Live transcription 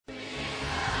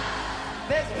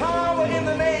There's power in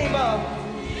the name of.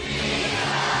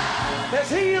 There's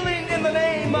healing in the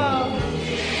name of.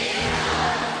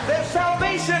 There's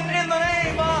salvation in the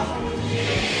name of.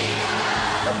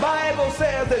 The Bible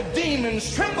says that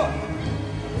demons tremble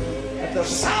at the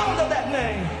sound of that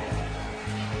name.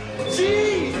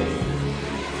 Jesus.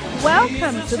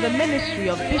 Welcome to the ministry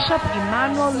of Bishop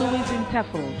Emmanuel Louis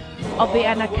Intefel of the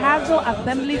Anagkazo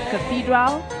Assemblies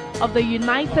Cathedral of the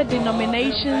United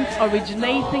Denominations,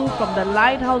 originating from the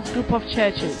Lighthouse Group of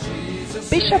Churches.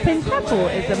 Bishop Intefel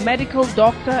is a medical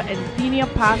doctor and senior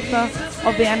pastor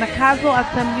of the Anagkazo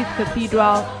Assemblies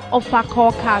Cathedral of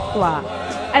Fakor Kaswa.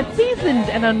 A seasoned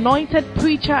and anointed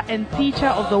preacher and teacher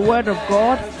of the Word of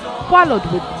God, followed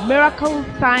with miracles,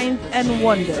 signs, and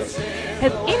wonders.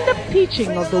 His in-depth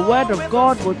teaching of the Word of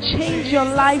God will change your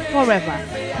life forever.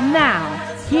 Now,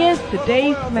 here's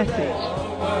today's message.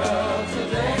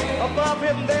 Above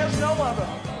him, there's no other.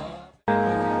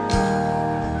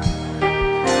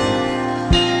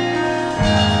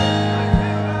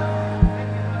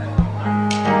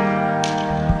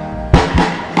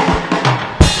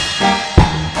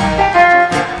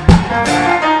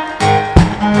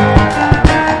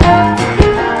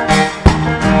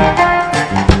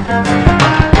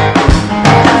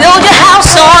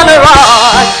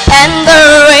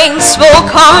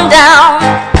 Come down,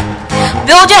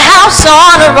 build your house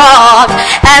on a rock,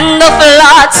 and the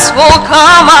floods will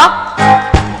come up.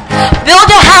 Build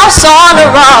your house on a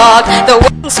rock, the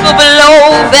winds will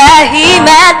blow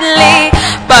vehemently,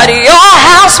 but your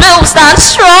house will stand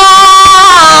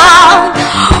strong.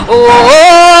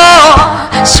 Oh,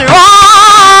 strong.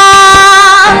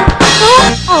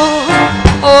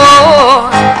 Oh.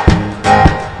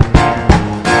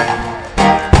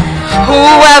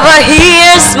 Whoever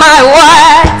hears my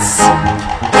words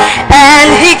and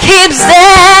he keeps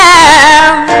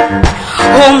them,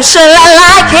 whom shall I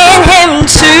liken him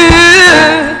to?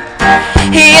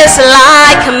 He is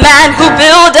like a man who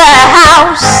built a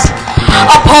house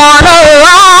upon a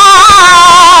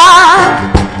rock,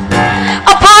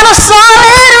 upon a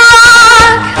solid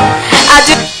rock. I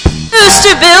used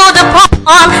to build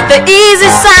upon the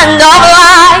easy sand of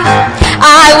life.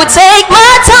 I would take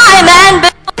my time and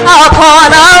build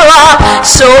upon a rock.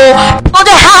 So build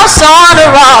a house on a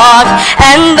rock,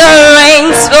 and the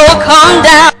rains will come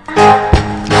down.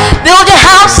 Build a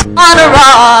house on a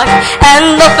rock,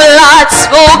 and the floods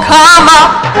will come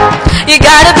up. You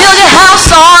gotta build your house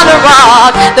on a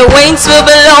rock. The winds will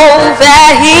blow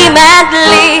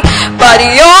vehemently, but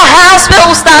your house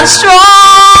will stand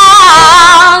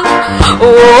strong.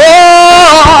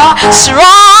 Oh, strong.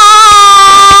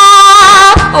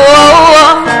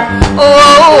 Oh,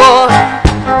 oh.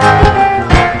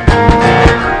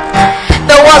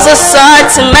 There was a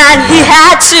certain man, he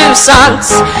had 2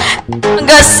 sons.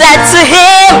 God said to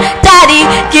him, Daddy,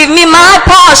 give me my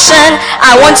portion,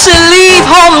 I want to leave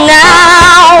home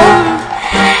now.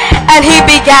 And he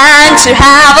began to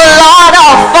have a lot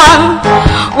of fun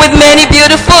with many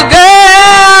beautiful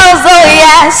girls, oh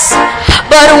yes.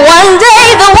 But one day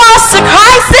there was a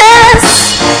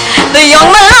crisis. The young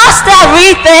man lost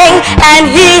everything, and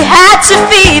he had to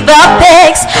feed the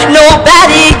pigs.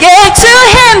 Nobody gave to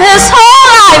him, his whole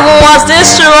life was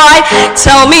destroyed.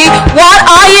 Tell me, what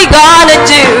are you gonna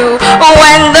do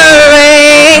when the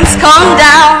rains come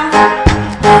down?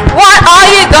 What are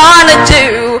you gonna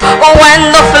do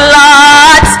when the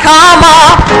floods come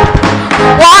up?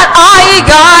 What are you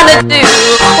gonna do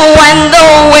when the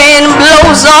wind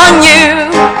blows on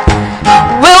you?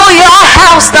 Will your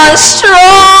house stand strong?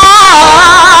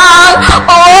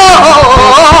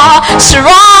 Oh, strong.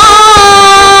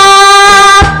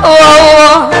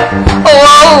 Oh, oh,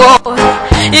 oh.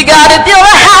 You gotta build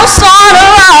a house on a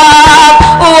rock.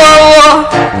 Oh,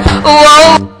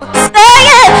 oh, say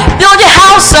it. Build your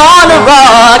house on a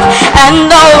rock,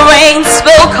 and the rains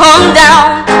will come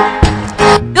down.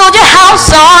 Build your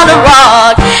house on a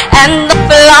rock, and the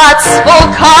floods will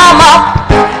come up.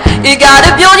 You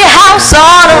gotta build your house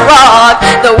on a rock.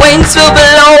 The winds will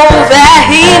blow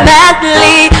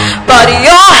vehemently, but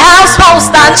your house will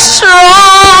stand strong.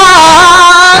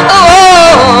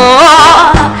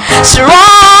 Oh, strong.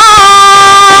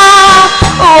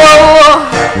 Oh,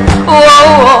 oh,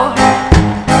 oh.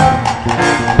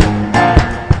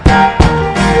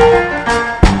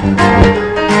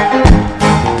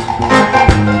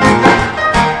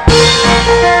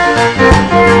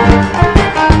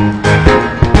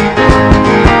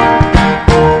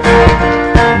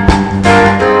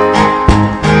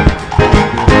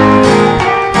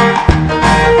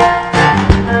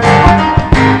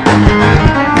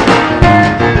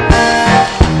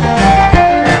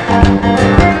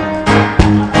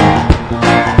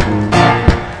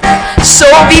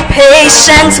 Oh, be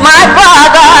patient, my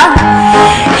brother.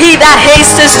 He that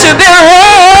hastens to be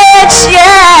rich,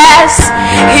 yes,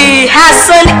 he has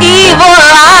an evil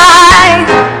eye.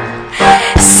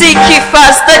 Seek ye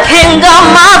first the kingdom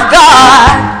of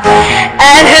God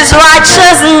and his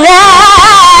righteousness.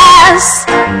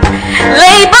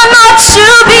 Labor not to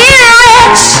be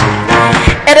rich.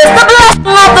 It is the blessing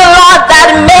of the Lord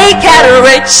that maketh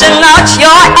rich, and not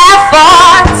your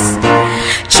efforts.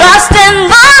 Trust in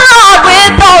the Lord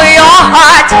with all your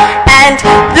heart, and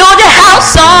build a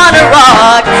house on a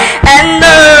rock, and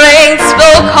the rains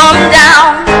will come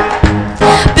down.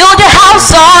 Build a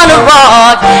house on a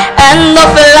rock, and the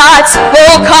floods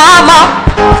will come up.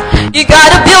 You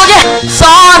gotta build your house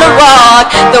on a rock.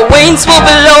 The winds will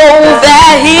blow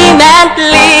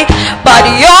vehemently, but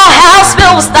your house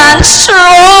will stand strong.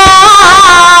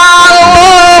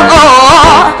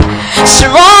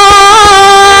 Strong.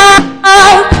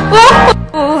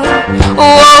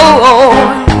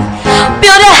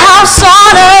 Build a house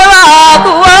on a rock.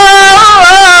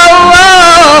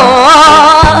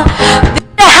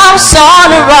 Build a house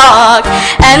on a rock,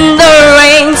 and the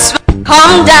rains will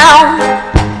come down.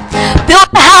 Build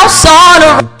a house on a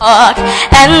rock,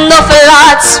 and the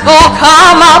floods will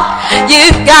come up.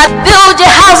 You've got to build your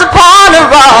house upon a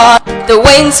rock. The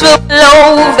winds will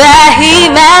blow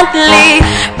vehemently,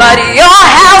 but your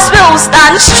house will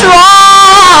stand strong.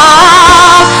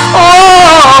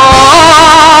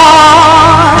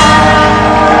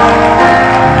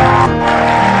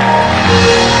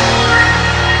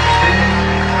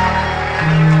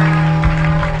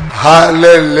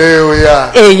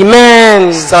 Hallelujah.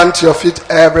 Amen. Stand to your feet,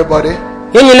 everybody.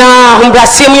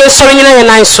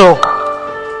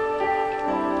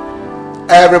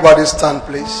 Everybody stand,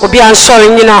 please.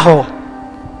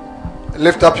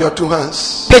 Lift up your two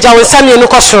hands.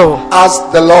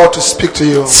 Ask the Lord to speak to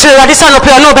you.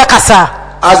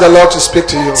 Ask the Lord to speak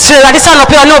to you. Lift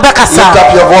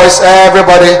up your voice,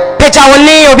 everybody. I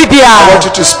want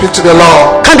you to speak to the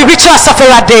Lord.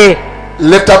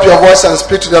 Lift up your voice and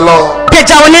speak to the Lord.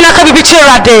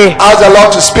 Ask the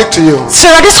Lord to speak to you.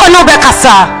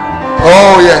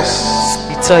 Oh yes.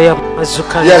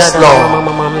 Yes, Lord.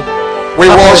 We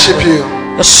worship you.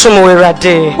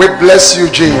 We bless you,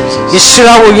 Jesus.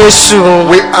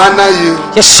 We honor you.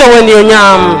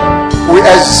 We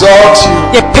exalt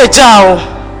you.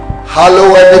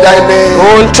 Hallowed be thy name.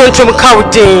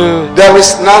 There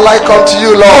is none like unto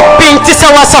you, Lord.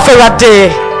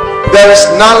 There is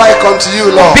none like unto you,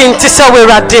 Lord.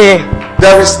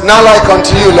 There is none like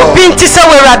unto you, Lord. Come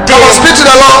on, speak to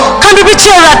the Lord. Thank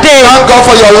God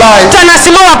for your life.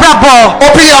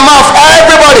 Open your mouth,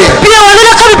 everybody.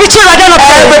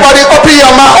 Everybody, open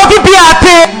your mouth.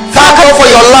 Thank God for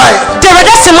your life. Thank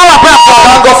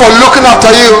God for looking after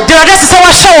you. Thank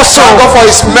God for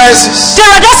his mercies. We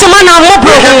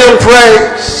give you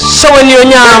praise. We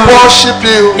worship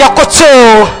you.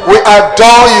 We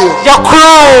adore you.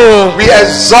 We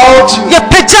exalt you.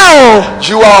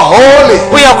 You are holy.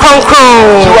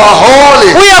 You are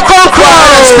holy. Go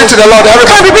ahead and speak to the Lord.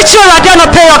 Everybody.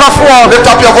 Lift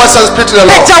up your voice and speak to the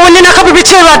Lord.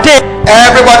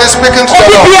 Everybody speaking to the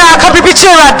Lord.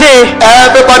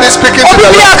 Everybody speaking to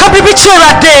the Lord.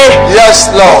 Yes,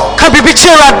 Lord.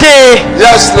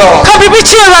 Yes, Lord.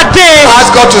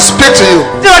 Ask God to speak to you.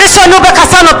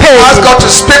 Ask God to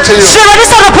speak to you.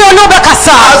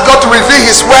 Ask God to reveal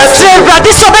his word to you.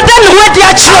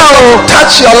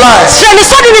 Touch your life.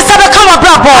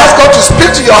 Ask God to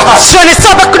speak to your heart.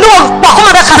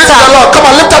 Speak to the Lord. Come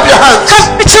on, lift up your hands.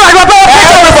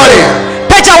 Everybody.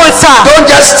 Don't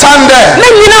just stand there.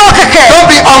 Don't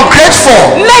be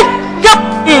ungrateful.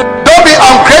 Don't be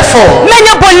ungrateful.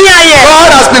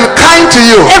 God has been kind to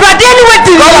you.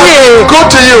 God has been good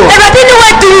to you.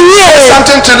 Say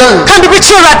something to them.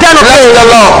 Bless the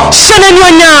Lord.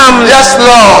 Yes,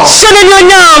 Lord.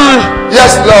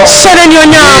 Yes, Lord.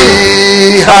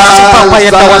 He has done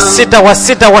great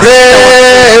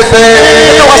things.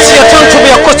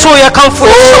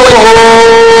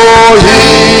 Oh,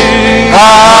 he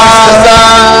has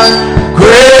done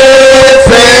great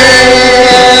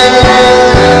things.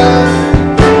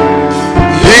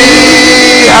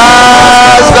 He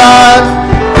has done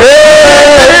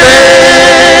great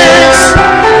things.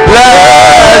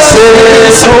 Bless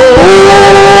his holy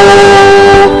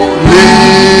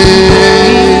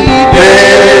name.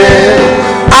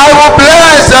 I will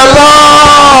bless the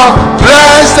Lord.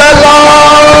 Bless the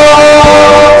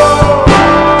Lord.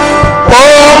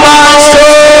 Oh my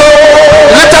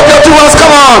soul. Lift up your two hands.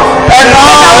 Come on. And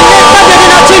all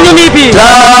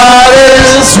that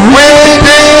is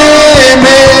within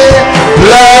me.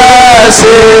 Bless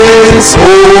his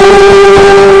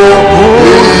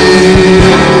holy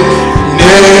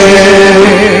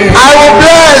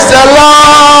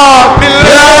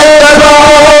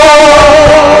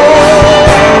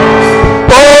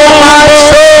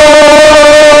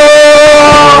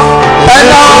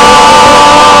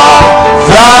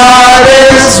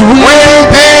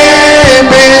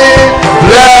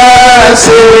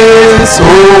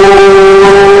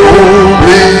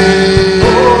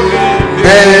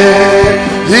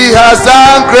He has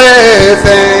done great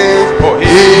things.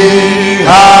 He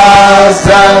has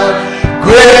done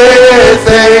great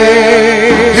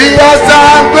things. He has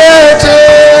done great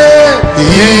things.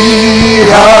 He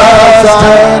has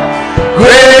done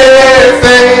great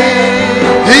things.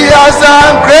 He has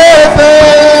done great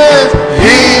things.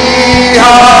 He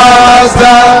has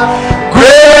done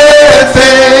great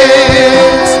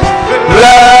things.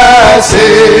 Bless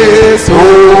His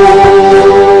holy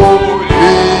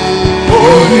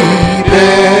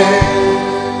name.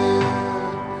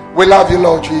 We love you,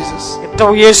 Lord Jesus.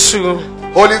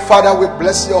 Holy Father, we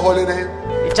bless your holy name.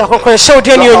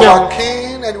 You are our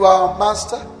King and you are our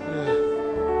Master.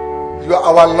 You are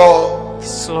our Lord.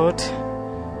 Yes, Lord.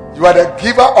 You are the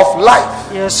giver of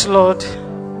life. Yes, Lord.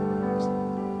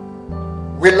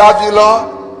 We love you, Lord.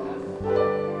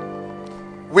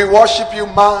 We worship you,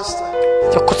 Master.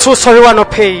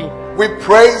 We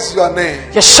praise your name.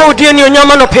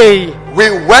 We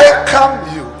welcome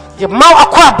you.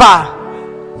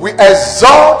 We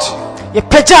exalt you.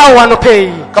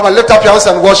 Come on, lift up your hands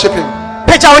and worship him.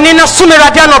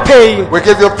 We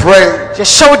give you praise.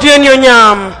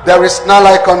 There is none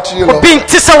like unto you, Lord.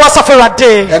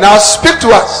 And now speak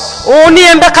to us.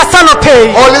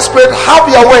 Holy Spirit, have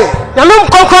your way.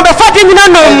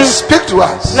 And speak to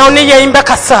us.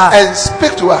 And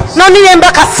speak to us.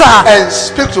 And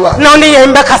speak to us.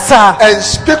 And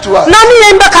speak to us.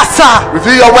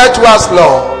 Reveal your word to us,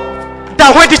 Lord.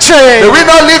 May we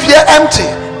not live here empty.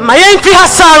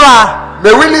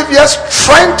 May we live here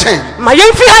strengthened,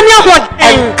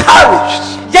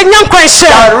 encouraged,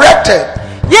 directed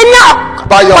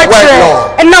by your word,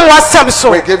 Lord.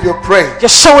 We give you praise.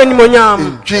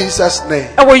 In Jesus' name.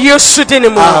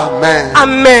 Amen.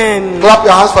 Amen. Clap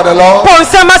your hands for the Lord.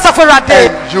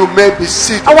 And you may be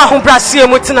seated.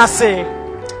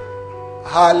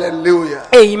 Hallelujah.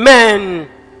 Amen.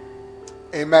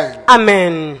 Amen.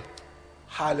 Amen.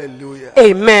 Hallelujah.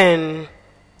 Amen.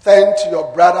 Thank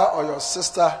your brother or your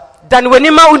sister and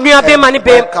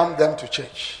welcome them to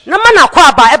church.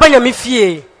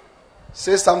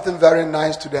 Say something very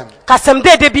nice to them.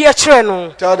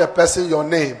 Tell the person your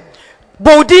name.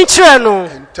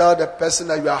 And tell the person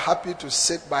that you are happy to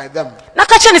sit by them.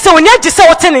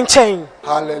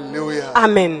 Hallelujah.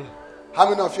 Amen. How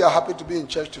many of you are happy to be in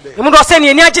church today?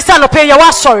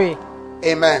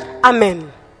 Amen.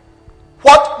 Amen.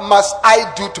 What must I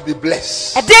do to be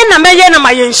blessed?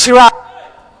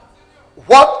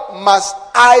 What must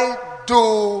I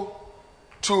do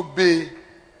to be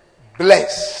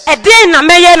blessed?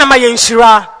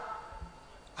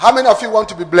 How many of you want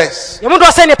to be blessed?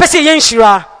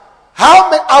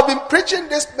 I've been preaching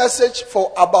this message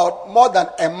for about more than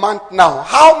a month now.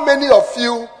 How many of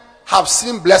you have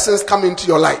seen blessings come into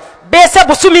your life? When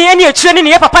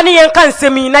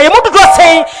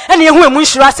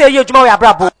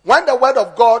the word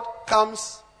of God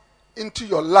comes into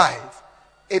your life,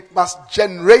 it must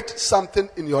generate something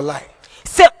in your life.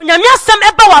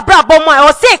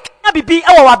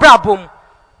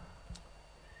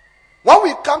 When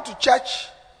we come to church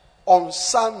on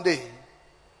Sunday,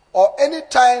 or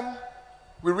anytime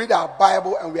we read our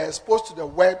Bible and we are exposed to the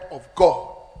word of God,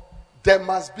 there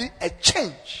must be a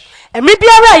change.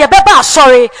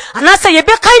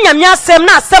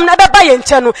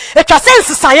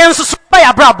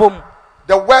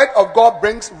 The word of God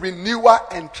brings renewal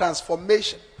and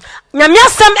transformation.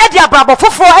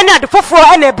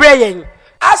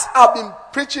 As I've been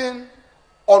preaching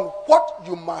on what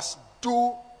you must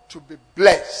do to be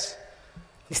blessed,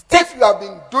 if you have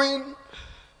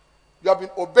been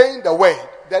obeying the word,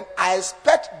 then I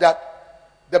expect that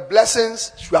the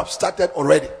blessings should have started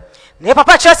already. And the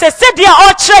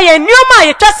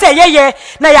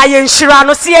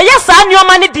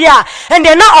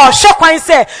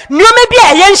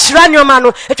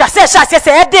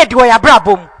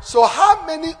so how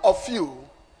many of you,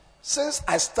 since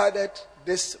I started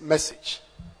this message,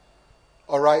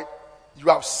 all right, you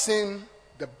have seen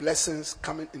the blessings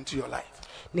coming into your life?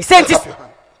 Lift up your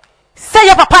hand. Say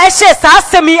your papa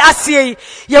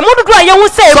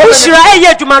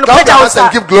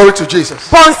and give glory to Jesus.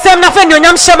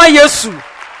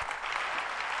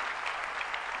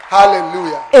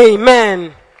 Hallelujah.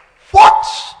 Amen. What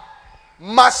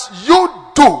must you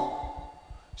do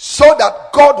so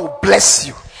that God will bless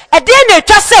you?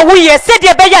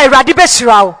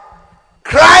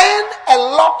 Crying a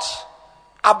lot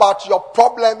about your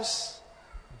problems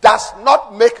does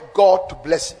not make God to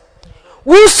bless you.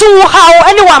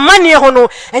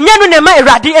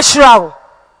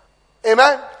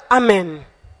 Amen. Amen.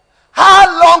 How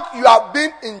long you have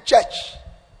been in church,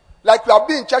 like you have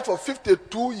been in church for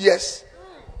 52 years,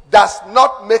 does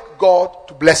not make God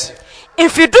to bless you.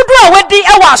 If you do already,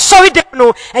 I was sorry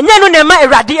no, and you know nema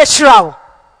eradi eshira.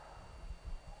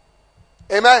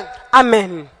 Amen.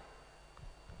 Amen.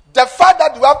 The fact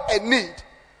that you have a need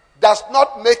does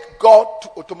not make God to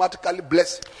automatically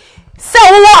bless you. Say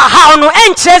how no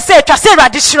enche say twa say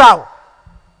eradi shira.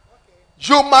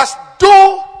 You must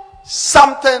do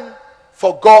something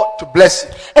for God to bless you.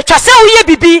 Etwa say uye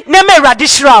bibi nema eradi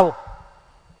shira.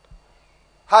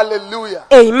 Hallelujah.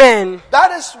 Amen.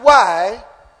 That is why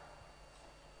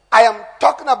I am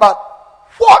talking about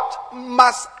what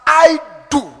must I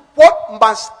do? What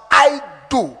must I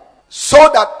do so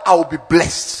that I will be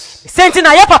blessed? Senti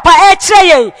na ye papa e kire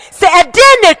yen se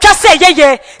ede na twa se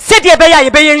ye se de be ya ye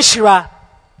be nshira.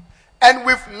 And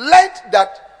we've learned that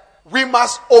we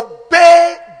must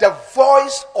obey the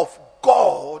voice of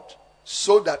God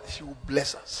so that he will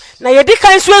bless us. Na ye di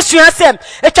kan so asem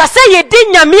etwa se ye di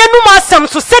nyame anum asem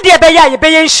so se de be ya ye be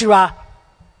nshira.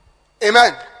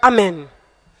 Amen. Amen.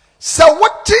 So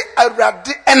what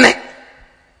Awurade ene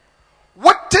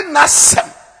what nasem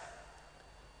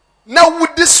na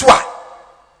wudi swa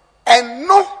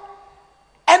eno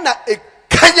ena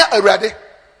ekanya Awurade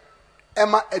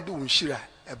ema edu nshira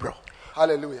ebro.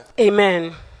 Hallelujah.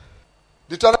 Amen.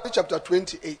 Deuteronomy chapter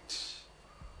 28.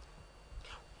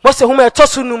 Mose huma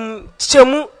etosunum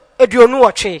chemu eduonu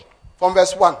wotwe. From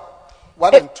verse 1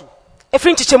 and 2.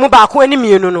 Efrin chemu ba ko ani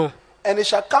mienu no. And it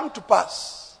shall come to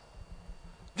pass.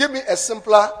 Give me a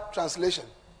simpler translation.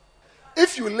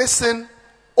 If you listen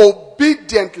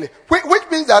obediently, which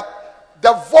means that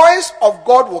the voice of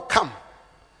God will come,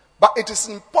 but it is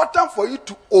important for you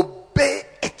to obey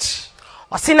it.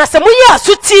 Osina se muye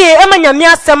asutie ema nyame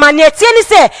asem ane tie ni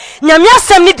se nyame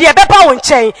asem ni de beba wo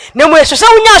nchen na mu ehwehwe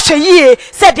wunya ahwe yie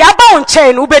se de aba wo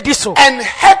nchen no ubedi so. And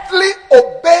heartily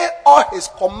obey all his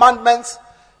commandments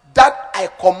that I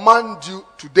command you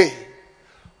today.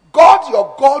 God,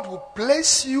 your God, will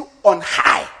place you on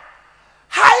high,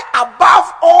 high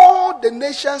above all the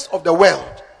nations of the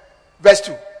world. Verse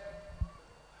 2.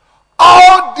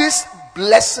 All these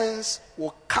blessings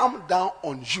will come down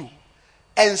on you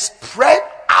and spread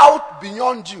out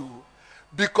beyond you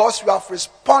because you have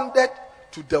responded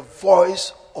to the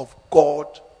voice of God,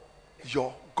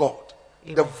 your God.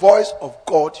 Amen. The voice of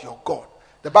God, your God.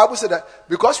 The Bible said that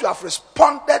because you have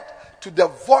responded to the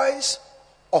voice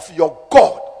of your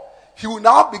God, he will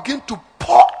now begin to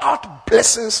pour out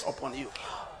blessings upon you.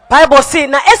 Bible say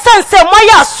na esan se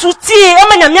moya sutie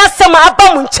ema nyame asem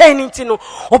aba mu nchen nti no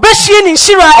obehwie ni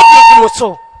nhira edegu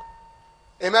so.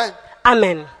 Amen.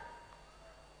 Amen.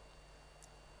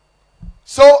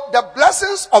 So the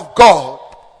blessings of God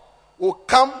will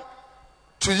come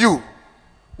to you,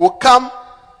 will come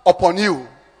upon you,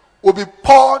 will be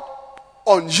poured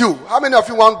on you. How many of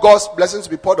you want God's blessings to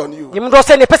be poured on you? As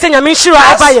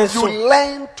you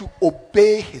learn to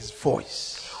obey his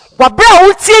voice. Obey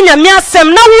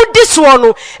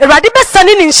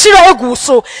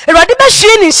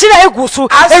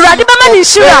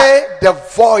the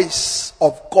voice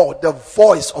of God, the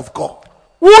voice of God.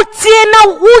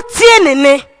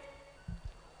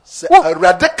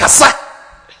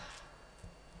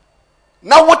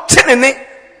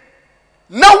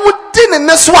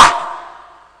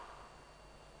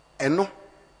 Eno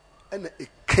ena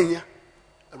ekenya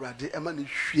Awurade ema ne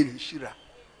hwie ne hira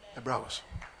ebrawos.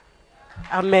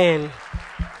 Amen.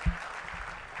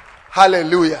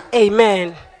 Hallelujah.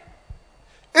 Amen.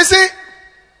 You see,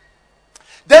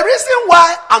 the reason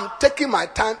why I'm taking my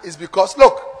time is because,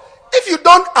 look, if you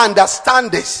don't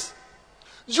understand this,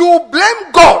 you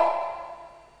blame God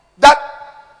that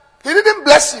he didn't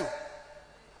bless you.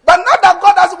 But not that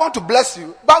God doesn't want to bless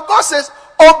you, but God says,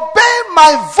 obey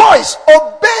my voice,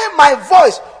 obey my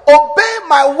voice, obey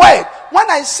my word. When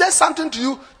I say something to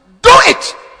you, do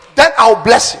it, then I'll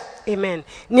bless you. Amen.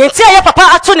 Nienti aye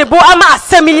papa ato ne bo ama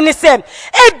asem yi ni sem.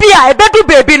 Ebia ebedu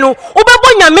baby no,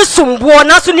 obebo nyame sombuo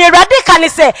na so ne Awurade ka ne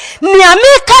se,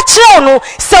 niame ka kire no,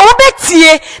 se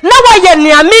obetie na waye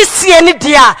niame sie ne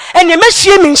dia, ene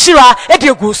mehwie mi nhira e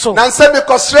de gu so. Na nse be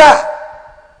kosra.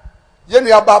 Ye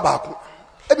nua baba ko.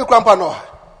 Ebi kwampa no.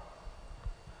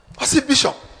 Osi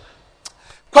bishop.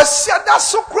 Kwasi ada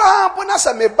so kwampo na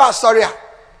se me ba sorry a.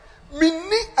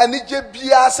 Mini anije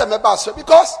bia se me ba sorry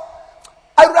because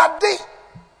Awurade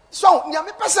so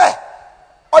nyame pese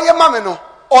oye mame no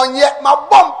onye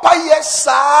mabompa ye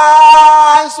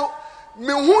saa so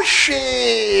me hu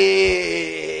hwe.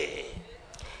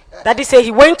 Daddy said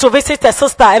he went to visit her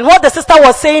sister, and what the sister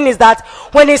was saying is that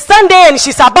when it's Sunday and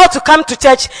she's about to come to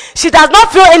church, she does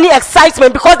not feel any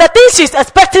excitement because the things she's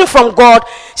expecting from God,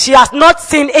 she has not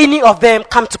seen any of them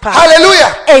come to pass.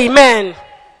 Hallelujah. Amen.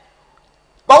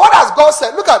 But what has God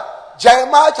said? Look at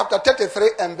Jeremiah chapter 33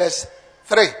 and verse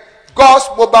 3. God's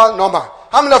mobile number.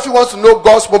 How many of you want to know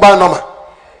God's mobile number?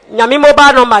 Nyami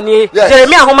mobile number ni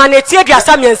Jeremiah homa na tie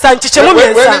aduasa miensa nchichemu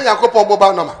miensa. When Yakopon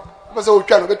mobile number. Because we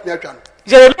try no bet me atwa no.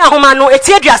 Jeremiah homa no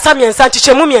etie aduasa miensa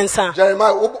nchichemu miensa.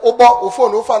 Jeremiah obo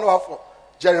phone ofa no afọ.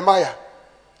 Jeremiah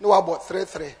no about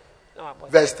 33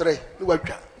 verse 3. No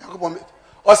watwa. Yakopon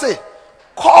or say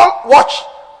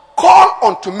call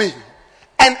unto me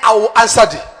and I will answer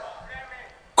thee.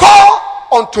 Call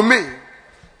unto me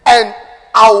and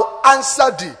I will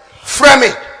answer thee. Frame me.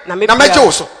 Na meje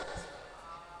also.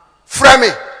 Frame me.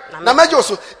 Na meje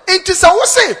also. It is a wo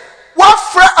say wa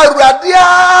fra awurade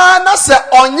na se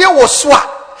onye wo so a.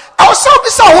 I also be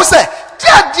say wo say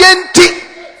dia die nti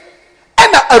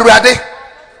na awurade.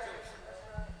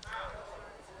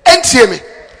 Entie me.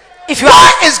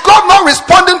 Why is God not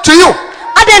responding to you?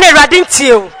 Adene awurade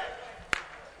ntie o.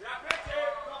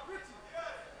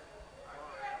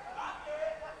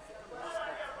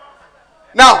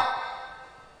 Now,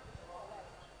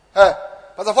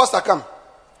 Pastor Foster, come.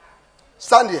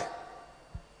 Stand here.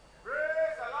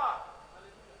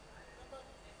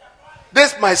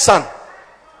 This is my son.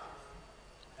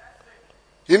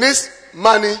 He needs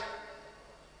money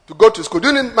to go to school. Do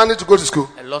you need money to go to school?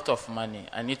 A lot of money.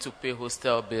 I need to pay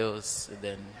hostel bills,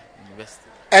 then university.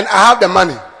 And I have the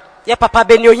money. Yeah, Papa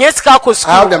Benio, yes, I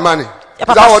have the money. Is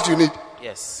that what you need?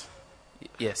 Yes.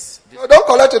 Yes. No, don't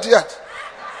collect it yet.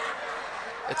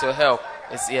 It will help.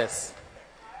 It's yes.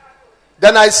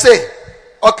 Then I say,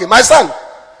 okay, my son,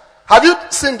 have you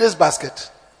seen this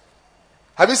basket?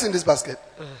 Have you seen this basket?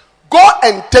 Go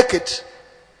and take it,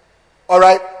 all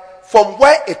right, from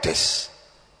where it is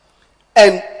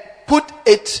and put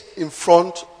it in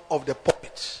front of the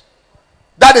pulpit.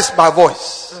 That is my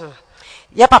voice.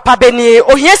 Yeah, Papa Beni,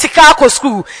 oh yes, Chicago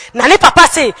school. Nani Papa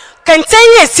say, can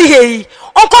tell you see he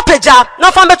Uncle Peja,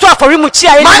 no from better for him. My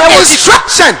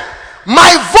instruction,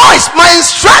 my voice, my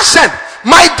instruction,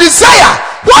 my desire,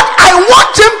 what I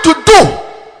want him to do,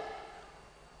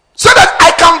 so that I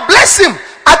can bless him,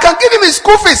 I can give him his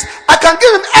school fees, I can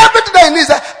give him everything that he needs.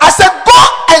 I said, go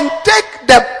and take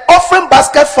the offering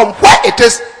basket from where it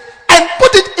is and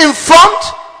put it in front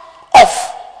of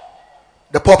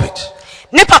the pulpit.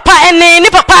 Ni papa ene ni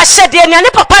papa shede ni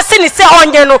papa se ni se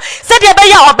onye no se de be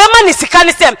ya obema ni sika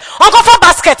ni sem onko for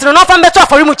basket no fa meto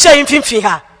afori mu chia mfimfi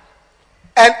ha.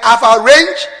 And I've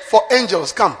arranged for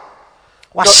angels come.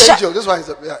 No, angel, this one is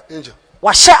a angel.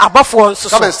 Wa she abofo nso so.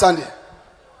 Come and stand here.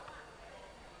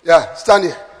 Yeah, stand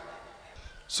here.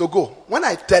 So go. When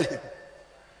I tell him,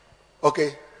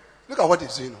 okay, look at what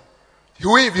he's doing. He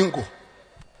won't even go.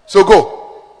 So go.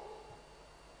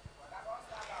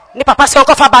 Ni papa se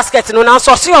onko for basket no na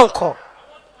so si onko.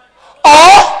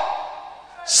 Or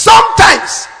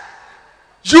sometimes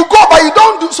you go but you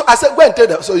don't do so. I said go and take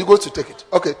that. So you go to take it.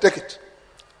 Okay, take it.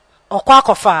 Then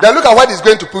look at what he's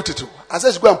going to put it to. I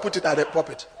said go and put it at the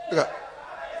pulpit. Look at.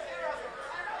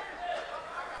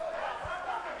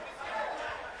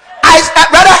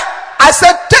 I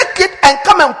said take it and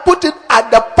come and put it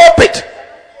at the pulpit.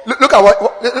 Look at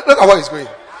what he's going.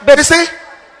 But you see,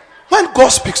 when God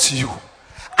speaks to you,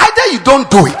 either you don't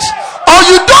do it or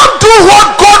you don't do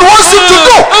what God wants you to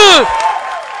do.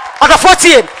 Other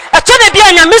 14.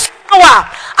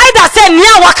 Either say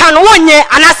near wakan wonye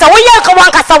and I say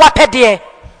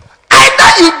either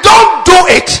you don't do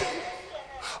it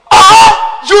or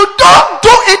you don't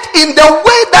do it in the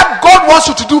way that God wants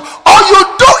you to do, or you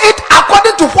do it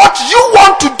according to what you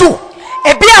want to do.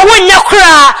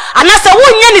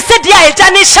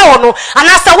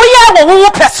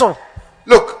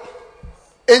 Look,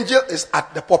 angel is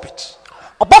at the pulpit.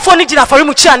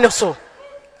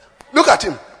 Look at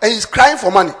him, and he's crying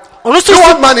for money. You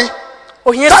want money?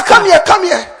 Oh, yes. Come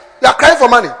here. You are crying for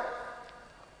money.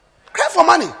 Cry for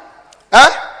money. Huh?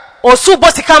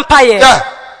 Yeah.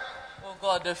 Oh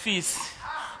God, the fees.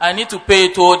 I need to pay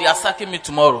it all. They are sacking me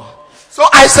tomorrow. So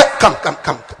I said, come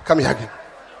here again.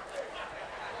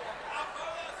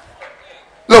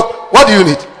 Look, what do you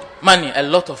need? Money, a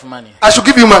lot of money. I should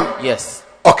give you money? Yes.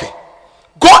 Okay.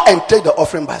 Go and take the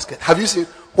offering basket. Have you seen?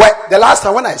 Well, the last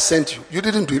time when I sent you, you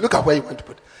didn't do it. Look at where you went to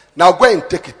put it. Now go and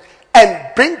take it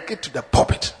and bring it to the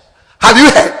pulpit. Have you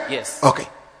heard? Yes. Okay.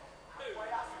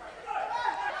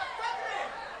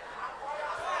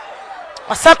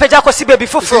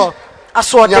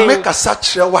 Nyame kasa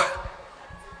kyerɛwa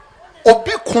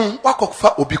obi kun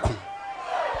wakofa obi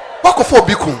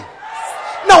kun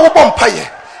na wobɔ mpaye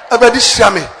Awurade hyia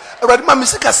me Awurade ma me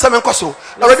sika sɛm nkɔ so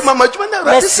Awurade ma madwuma na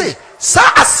Awurade se sa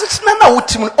asetena na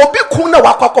wotim obi kun na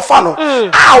wakofa no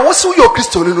a wo so yo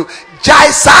Kristo no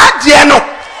jai saa de no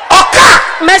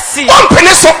Mercy.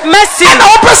 Mercy. And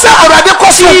our person already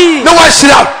cost no one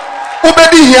shall.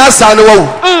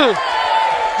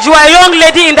 You are a young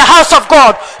lady in the house of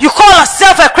God. You call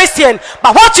yourself a Christian,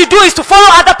 but what you do is to follow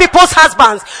other people's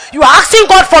husbands. You are asking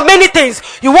God for many things.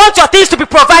 You want your things to be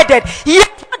provided. Yet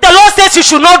what the Lord says you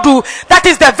should not do, that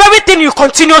is the very thing you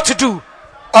continue to do.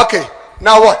 Okay,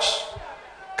 now watch.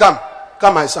 Come,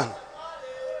 my son.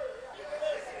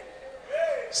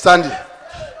 Stand here.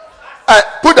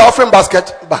 Put the offering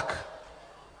basket back.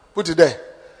 Put it there.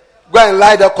 Go and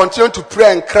lie there. Continue to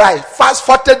pray and cry. Fast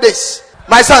 40 days.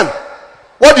 My son,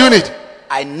 what do you need?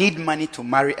 I need money to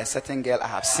marry a certain girl I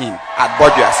have seen at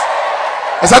Borgias.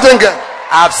 A certain girl?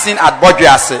 I have seen at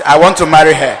Borgias. I want to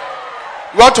marry her.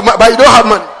 You want to marry, but you don't have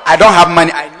money. I don't have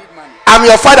money. I need money. I'm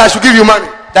your father. I should give you money.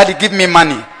 Daddy, give me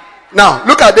money. Now,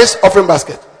 look at this offering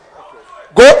basket.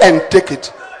 Go and take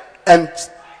it and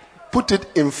put it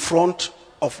in front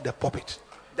of the pulpit.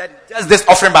 Daddy, just this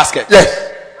offering basket?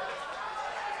 Yes.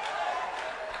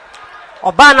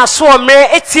 Obana so me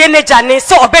etiene jane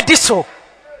se obedi so.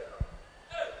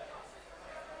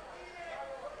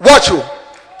 Watch you.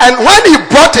 And when he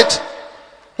brought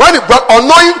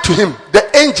unknowing to him, the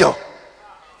angel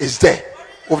is there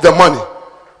with the money.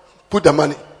 Put the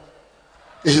money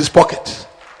in his pocket.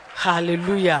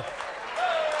 Hallelujah.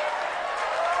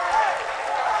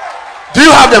 Do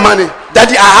you have the money?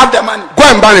 Daddy, I have the money. Go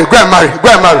and marry. Go and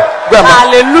marry.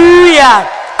 Hallelujah.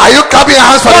 Are you clapping your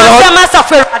hands for the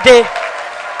Lord?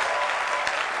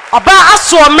 Oba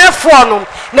aso mefo no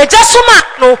na jasoma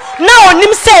no na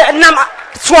onim se na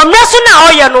so meso na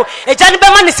oye no eja ne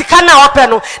bema ne sika na ope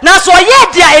no na so oye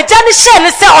dia eja ne hye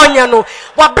ne se onye no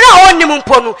wa bra onim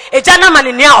mpo no eja na ma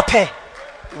ne ne ope.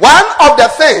 One of the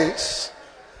things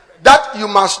that you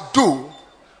must do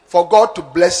for God to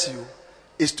bless you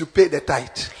is to pay the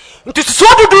tithe. Ntutuso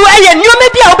dudu eye niome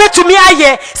bia obetumi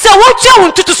aye se wontua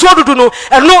ntutuso dudu no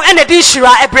eno ene di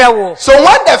hira ebrewo. So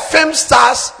when the film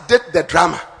stars did the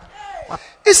drama,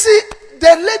 you see,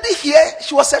 the lady here,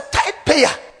 she was a tithe payer.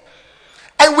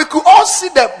 And we could all see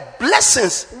the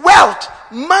blessings, wealth,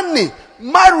 money,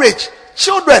 marriage,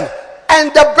 children.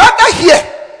 And the brother here,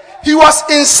 he was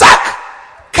in sack,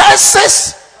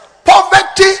 curses,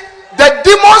 poverty. The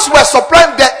demons were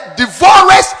supplying, the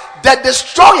devourers, the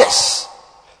destroyers.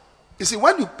 You see,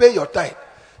 when you pay your tithe,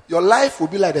 your life will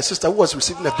be like the sister who was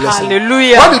receiving a blessing.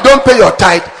 Hallelujah. When you don't pay your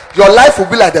tithe, your life will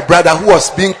be like the brother who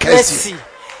was being cursed.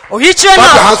 Clap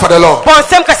your hands for the Lord.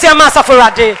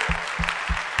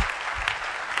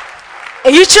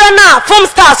 Na film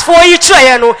stars for each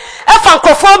no efa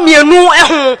nkrofo mienu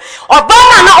ehun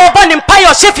obama na obo ni mpa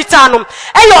yo shefita no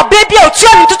eyo baby a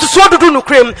otua ni tutuso dudu no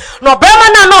krem na obama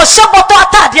na osheboto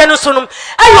atade no so no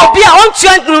eyo bi a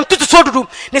ontua ni tutuso dudu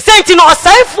ne senti no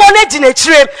osaifo na gina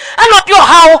kire ana obi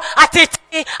ohawo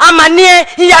atete amane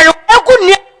yare egu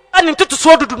ni ani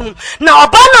tutuso dudu no na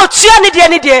obana otua ni de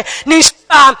ni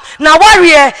na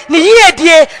warrior ni yie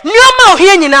die nioma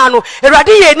ohie nyina no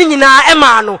erade ye ni nyina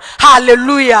ema no.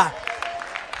 Hallelujah.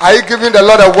 Are you giving the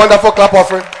Lord a wonderful clap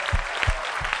offering?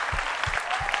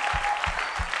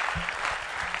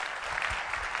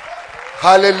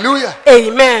 Hallelujah.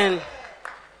 Amen.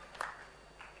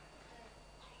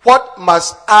 What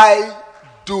must I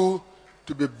do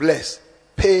to be blessed?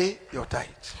 Pay your tithe.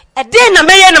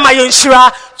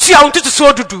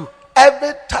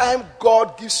 Every time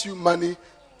God gives you money,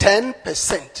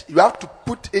 10%, you have to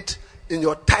put it in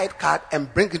your tithe card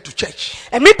and bring it to church.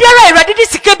 And if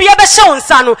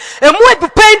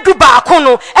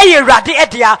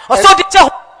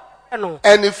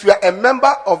you are a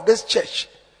member of this church,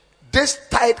 this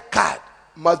tithe card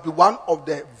must be one of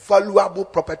the valuable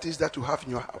properties that you have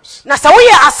in your house. As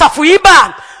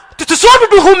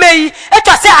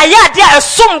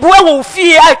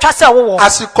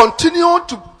you continue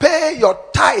to pay your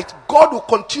tithe, God will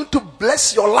continue to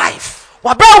bless your life.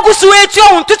 When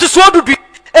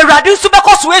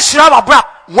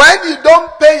you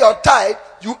don't pay your tithe,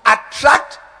 you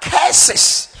attract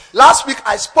curses. Last week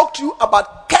I spoke to you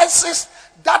about curses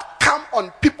that come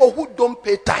on people who don't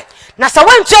pay tithe. And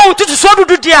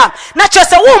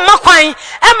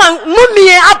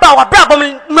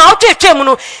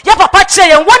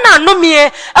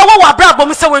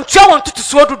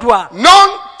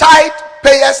non-tithe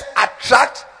payers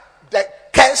attract the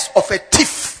curse of a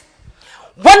thief.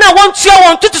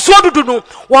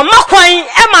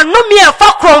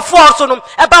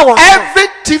 Every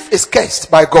thief is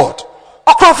cursed by God.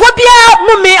 In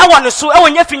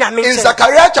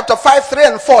Zechariah chapter 5, 3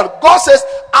 and 4, God says,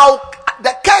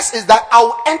 the curse is that I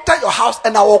will enter your house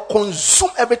and I will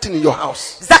consume everything in your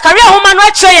house.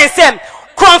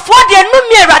 Kronfo de no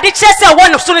mi Awurade kire se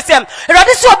won so ne sem.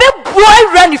 Awurade se obebua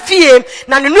awura ne fie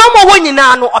na ne no mo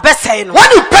wonyina no obesɛe no.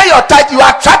 When you pay your tithe, you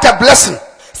attract a blessing.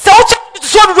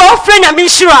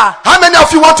 How many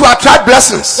of you want to attract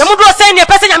blessings? How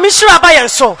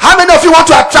many of you want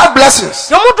to attract blessings?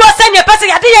 How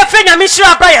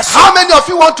many of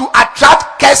you want to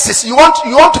attract curses? You want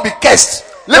to be cursed?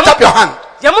 Lift up your hand.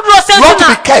 You want to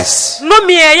be cursed?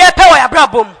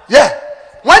 Yeah.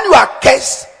 When you are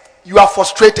cursed, you are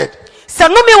frustrated.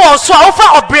 When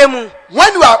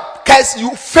you are cursed,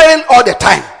 you fail all the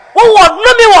time. When you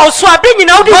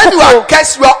are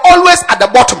cursed, you are always at the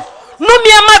bottom. A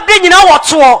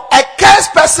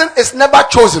cursed person is never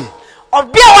chosen.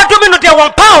 Nothing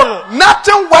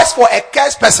works for a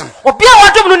cursed person.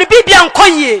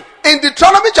 In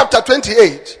Deuteronomy chapter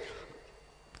 28,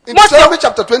 one of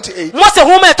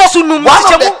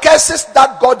the curses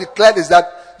that God declared is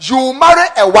that you marry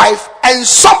a wife and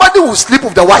somebody will sleep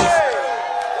with the wife.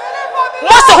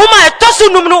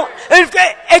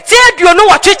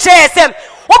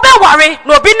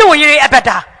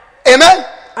 Amen.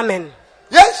 Amen.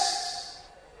 Yes.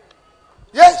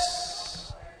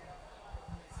 Yes.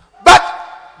 But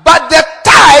the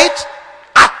tithe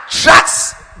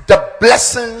attracts the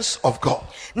blessings of God.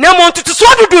 Now,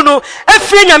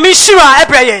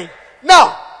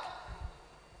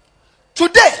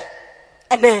 today,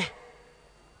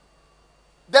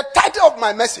 the title of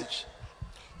my message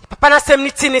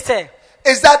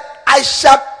is that I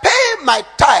shall pay my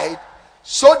tithe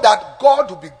so that God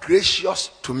will be gracious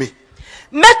to me.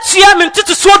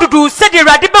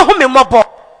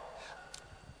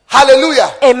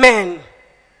 Hallelujah. Amen.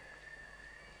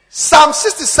 Psalm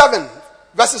 67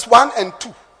 verses 1 and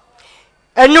 2.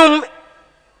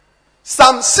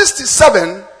 Psalm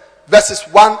 67 verses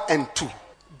 1 and 2.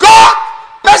 God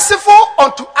merciful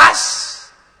unto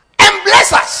us and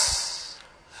bless us.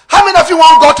 How many of you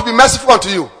want God to be merciful unto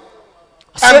you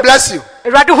and bless you?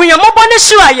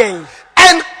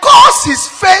 And cause his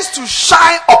face to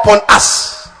shine upon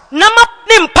us. May God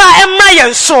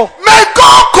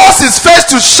cause his face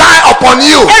to shine upon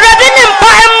you.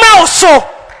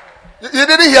 You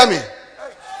didn't hear me.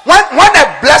 When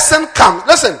a blessing comes,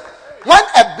 listen, when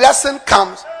a blessing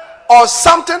comes or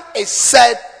something is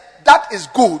said that is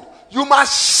good, you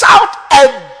must shout a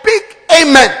big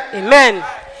amen. Amen.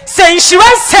 Say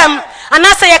insurance and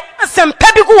I say some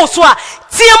pebi go so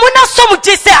tiamuna so mu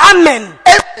say amen.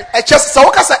 E just say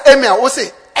what say amen o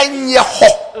say enye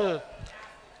ho.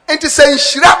 Enti say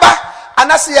inshiraba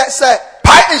and I say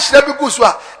pai inshirabi go so e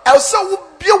say wo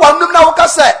bie wanum na wo ka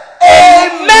say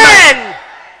amen.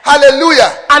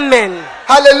 Hallelujah. Amen.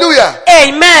 Hallelujah.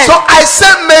 Amen. So I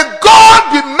say may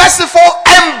God be merciful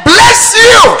and bless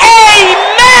you.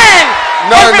 Amen.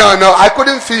 No, I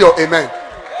couldn't feel your amen.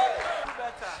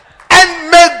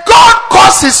 And may God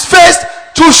cause his face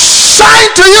to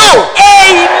shine to you.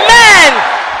 Amen.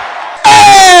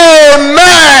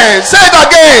 Amen. Say it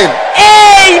again.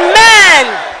 Amen.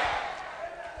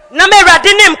 Name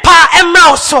radinim pa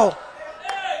emra so.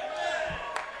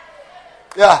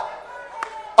 Yeah.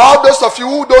 All those of you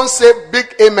who don't say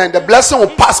big amen, the blessing will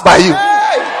pass by you.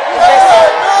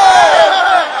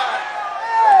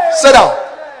 Sit down.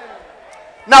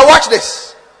 Now watch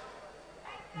this.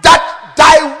 That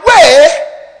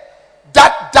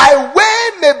thy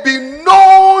way may be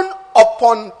known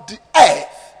upon the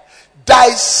earth,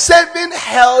 thy saving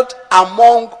held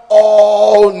among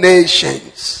all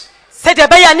nations.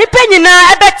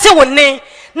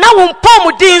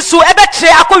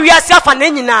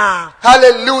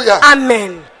 Hallelujah.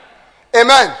 Amen.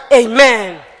 Amen.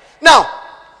 Amen. Now,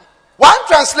 one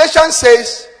translation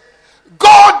says,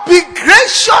 God be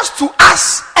gracious to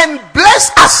us and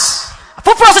bless us.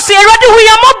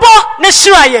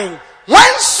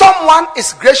 When someone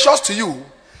is gracious to you,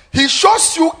 he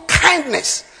shows you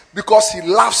kindness because he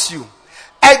loves you.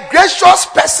 A gracious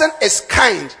person is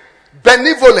kind,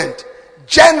 benevolent,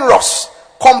 generous,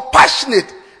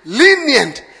 compassionate,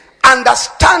 lenient,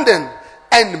 understanding,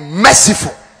 and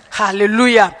merciful.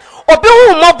 Hallelujah.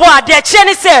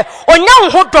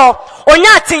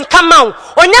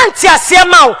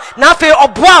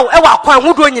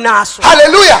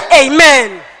 Hallelujah.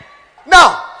 Amen.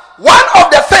 Now, one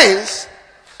of the things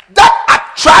that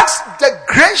attracts the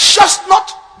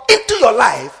graciousness into your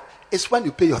life is when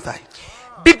you pay your tithe.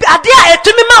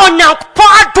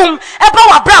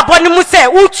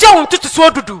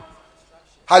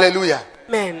 Hallelujah.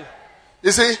 Amen.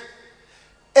 You see,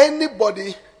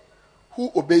 anybody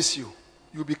who obeys you,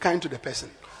 you be kind to the person.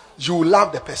 You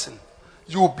love the person.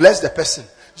 You bless the person.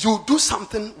 You do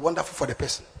something wonderful for the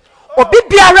person. obi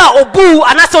biara obu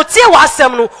anase otie wa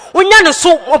asem no unya ne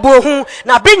so obohu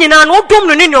na be nyina no odom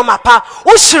no ne nyoma pa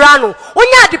wo hyira no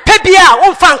unya de pa bia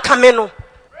wo mfa nkame no.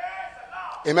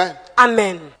 Amen.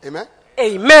 Amen. Amen.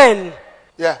 Amen.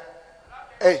 Yeah.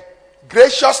 Hey,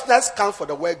 graciousness comes for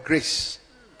the word grace.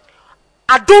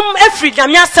 Adom efri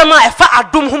nyame asem a efa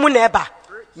adom humu na eba.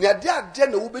 Ne de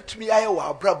na wo betumi aye wa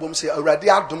abrabom se awurade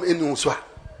adom enu so a.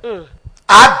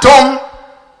 Adom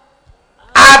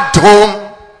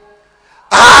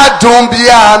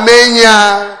bia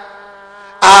menya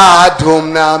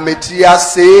adom na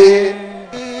metiase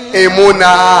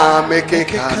emuna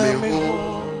mekeka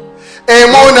mehu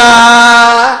emuna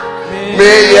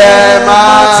meye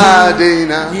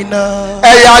madina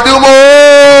eyadumo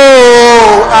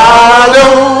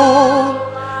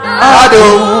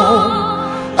adom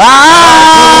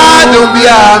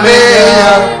bia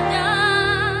menya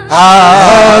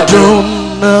adom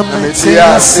na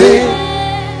metiase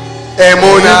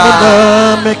emuna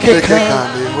mekeka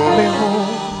mehu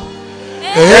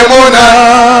emuna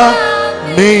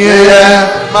meye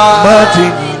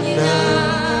madina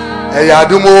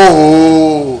eyadumo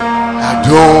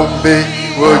adombe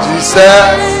wo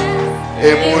Jesus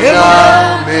emuna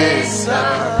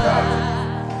mesaka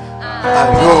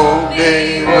adombe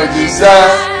wo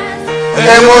Jesus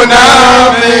emuna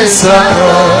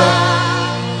mesaka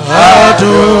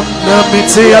adom na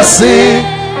metiase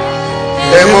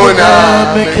emuna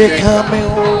mekeka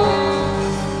mehu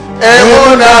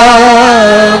emuna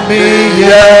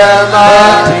meye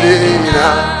madina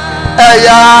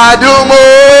eyadumo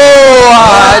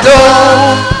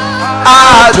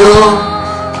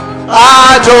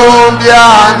adom bia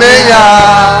meya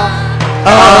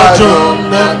adom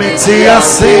na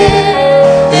metiase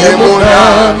emuna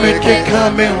mekeka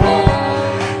mehu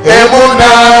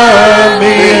emuna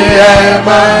meye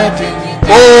madina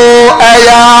oh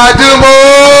eyadumo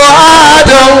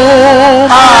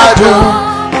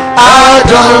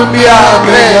adom bia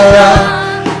meya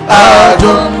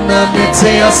adom na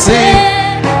metiase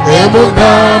emuna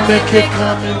mekeka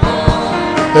mehu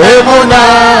emuna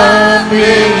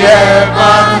meye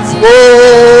madina oh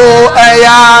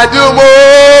eyadumo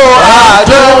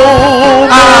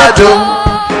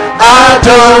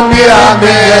adom bia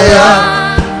meya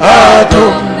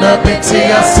adom na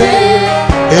metiase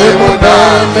emuna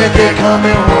mekeka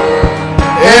mehu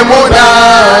emuna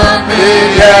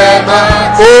meye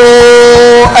madina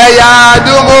oh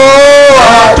eyadumo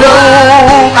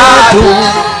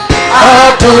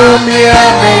adom bia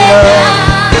meya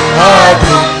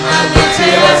adom na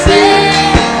metiase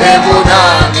emuna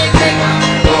mekeka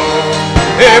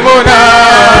emuna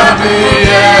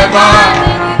meye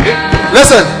madina.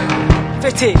 Listen.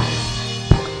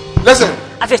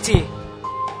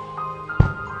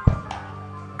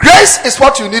 Grace is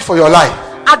what you need for your life.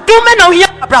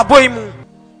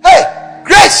 Hey,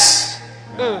 grace.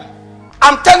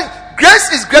 I'm telling you,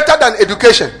 grace is greater than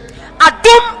education.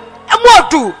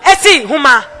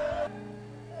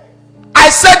 I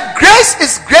said grace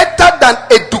is greater than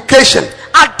education.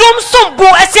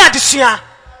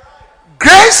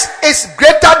 Grace is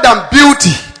greater than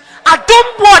beauty.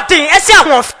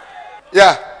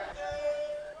 Yeah.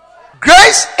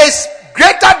 Grace is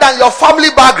greater than your family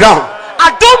background.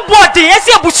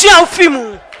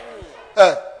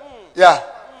 Yeah.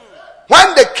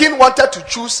 When the king wanted to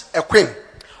choose a queen,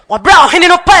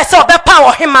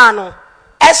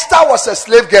 Esther was a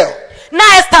slave girl.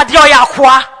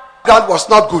 God was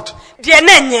not good.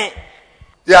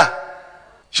 Yeah.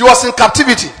 She was in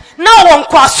captivity.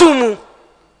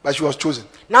 But she was chosen.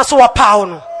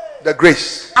 The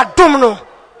grace.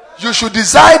 You should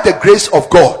desire the grace of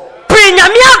God.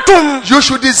 You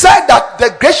should desire that the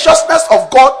graciousness of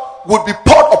God would be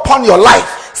poured upon your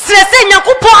life. The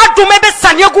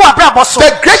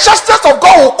graciousness of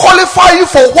God will qualify you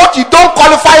for what you don't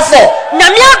qualify for.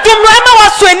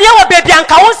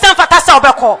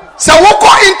 So we'll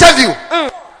go interview.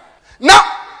 Now,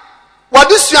 what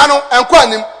this piano and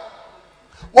quanim,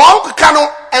 one cano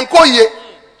and koye,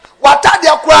 what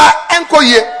tadia qua and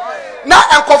koye, now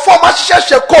and conform a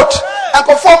sheshe coat and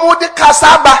conform with the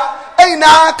casaba, and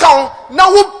now count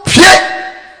now pie.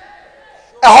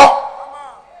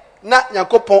 Na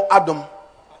Yankopon Adam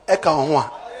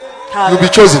you'll be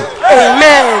chosen.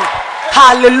 Amen.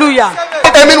 Hallelujah.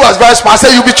 Amen was very smart. I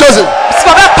said you'll be chosen.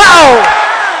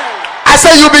 I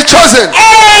said you'll be chosen.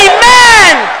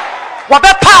 Amen.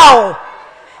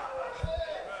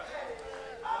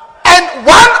 And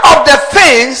one of the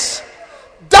things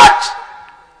that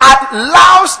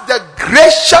allows the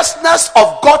graciousness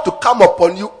of God to come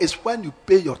upon you is when you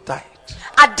pay your tithe.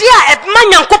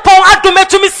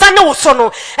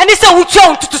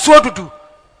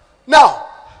 Now,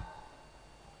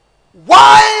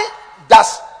 why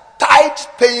does tithe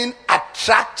paying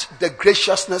attract the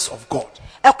graciousness of God?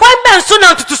 Because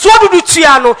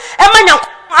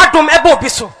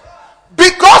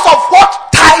of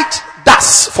what tithe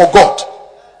does for God.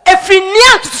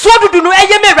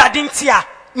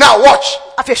 Now watch.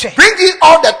 Bring in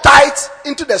all the tithes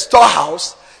into the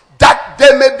storehouse, that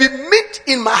there may be meat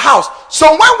in my house.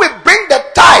 So when we bring the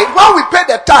tithe, when we pay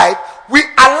the tithe, we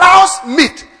allow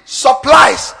meat,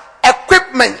 supplies,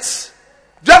 equipment.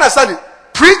 Do you understand it?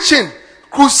 Preaching,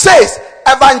 crusades,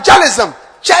 evangelism,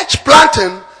 church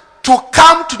planting to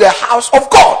come to the house of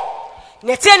God.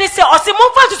 Say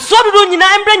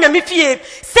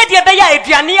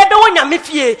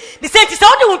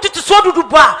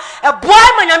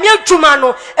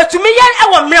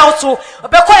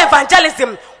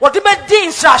evangelism. What the best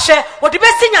in Sasha, what the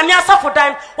best in Yasa for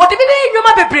time, what the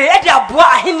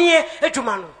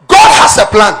God has a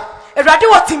plan.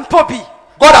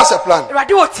 God has a plan. Go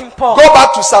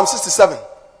back to Psalm 67.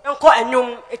 Go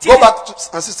back to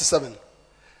Psalm 67.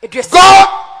 God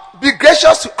be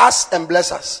gracious to us and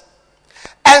bless us,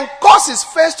 and cause his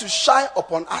face to shine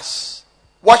upon us.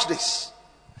 Watch this.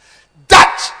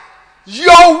 That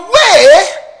your way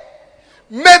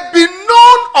may be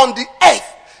known on the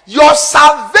earth, your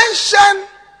salvation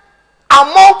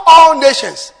among all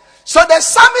nations. So the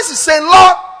psalmist is saying,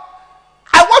 Lord,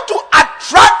 I want to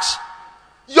attract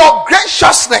your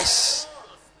graciousness,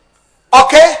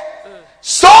 okay,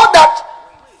 so that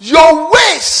your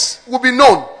ways will be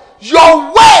known,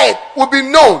 your word will be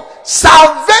known,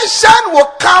 salvation will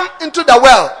come into the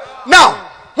world. Now,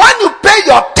 when you pay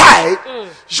your tithe,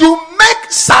 you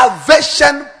make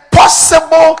salvation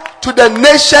possible to the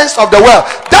nations of the world.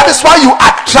 That is why you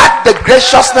attract the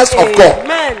graciousness of God.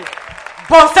 Amen.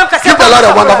 Give the Lord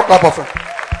a wonderful clap of praise.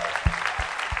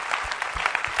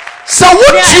 So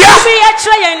what you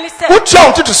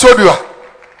want to show you?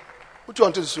 What you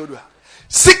want to show you?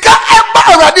 Sika eba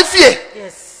already fear.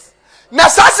 Yes. Na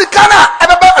sika na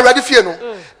eba already fear no.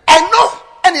 Eno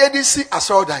ene yedi si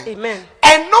asodan. Amen.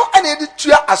 Eno ene yedi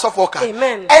tua asofoka.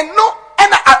 Amen. Eno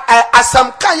ena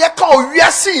asamka ye ka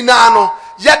owiase na no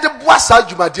yede boa sa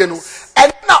dwumade no.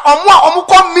 Ena omo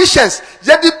kom missions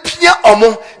yede pia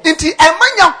omo nti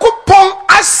emanya kopon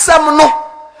asem no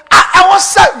I was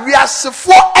said we are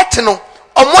for etino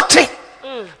or mote.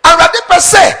 Already per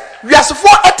se, we are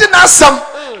for etinasam.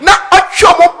 Na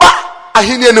ochomoba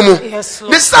ahinianimu.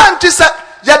 The scientist said,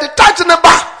 you are the titan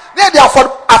ba, they are for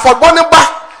boneba.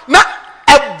 Na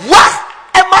ebwa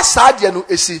ema sadiano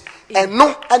esi, and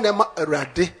no anema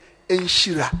erade en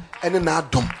shira and an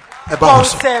adom.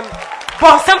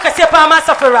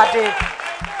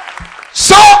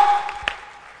 So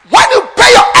when you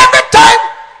pay your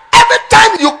every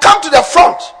time you come to the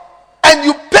front and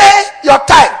you pay your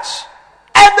tithes,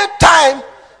 every time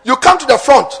you come to the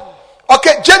front,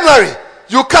 okay, January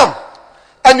you come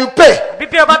and you pay, you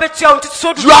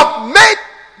have made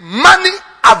money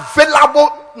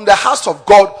available in the house of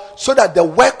God so that the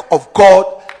work of God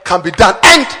can be done.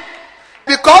 And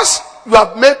because you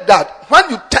have made that, when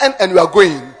you turn and you are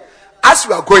going, as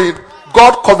you are going,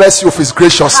 God covers you with his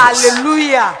graciousness.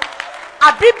 Hallelujah.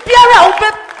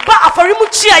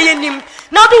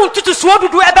 Now do to sword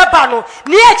do ebano.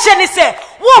 Near Chenny say,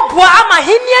 Wo boa ama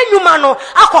hinia numano,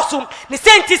 akosum, the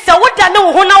scientist, what da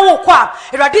no hona wokwa,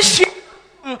 radish,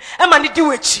 emani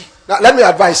duechi. Now let me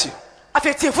advise you.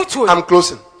 I'm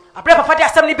closing.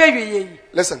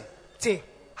 Listen.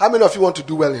 How many of you want to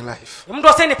do well in life?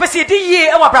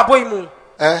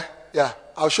 Yeah,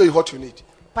 I'll show you what you need.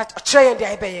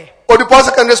 Or the post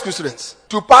secondary school students,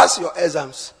 to pass your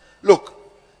exams. Look,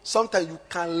 sometimes you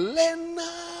can learn,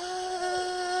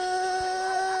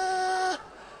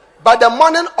 but the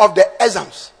morning of the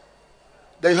exams,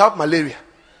 then you have malaria.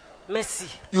 Mercy.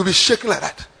 You'll be shaking like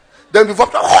that. Then before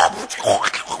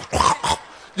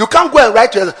you can't go and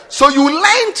write your exam. So you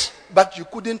learned, but you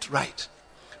couldn't write.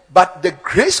 But the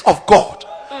grace of God,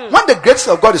 when the grace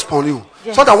of God is upon you,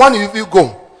 yes. So that when you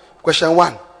go, question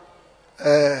 1,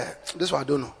 this one I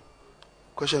don't know.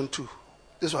 Question 2,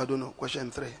 this one I don't know.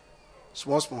 Question 3,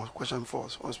 small. Question 4,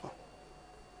 small.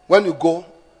 When you go,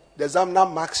 the examiner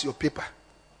marks your paper.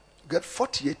 You get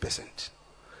 48%.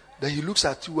 Then he looks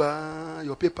at you,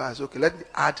 your paper is okay. Let me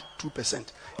add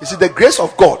 2%. You see, the grace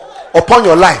of God upon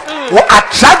your life will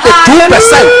attract the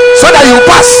 2% so that you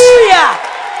pass. Yeah.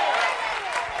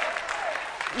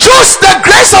 Choose the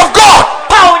grace of God.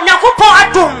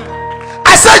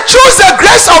 I said, choose the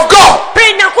grace of God.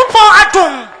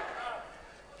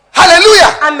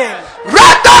 Hallelujah. Amen.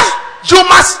 Rather, you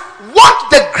must want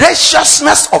the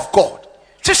graciousness of God.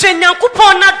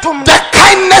 the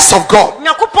kindness of God,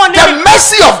 the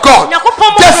mercy of God, the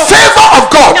favor of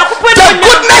God, the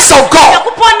goodness of God.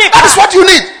 That is what you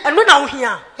need.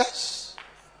 Yes.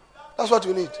 That's what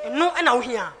you need.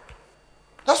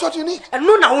 That's what you need.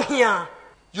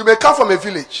 You may come from a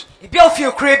village.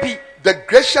 The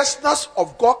graciousness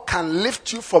of God can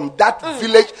lift you from that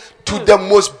village to the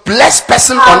most blessed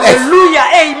person on earth. Hallelujah.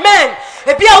 Amen.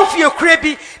 You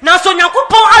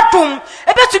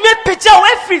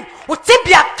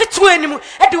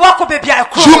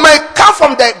may come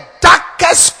from the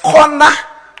darkest corner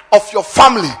of your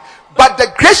family, but the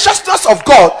graciousness of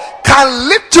God can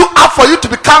lift you up for you to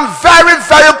become very,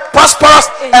 very prosperous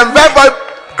and very, very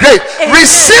great. Amen.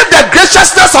 Receive the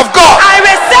graciousness of God. I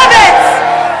receive it.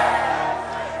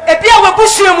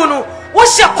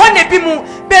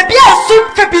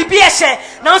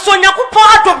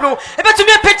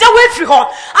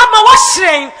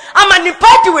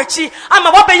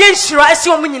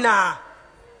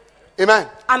 Amen.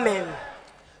 Amen.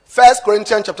 1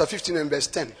 Corinthians chapter 15 and verse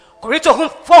 10.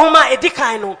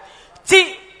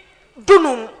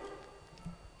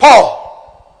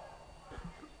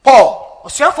 Paul,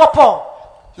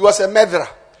 he was a murderer.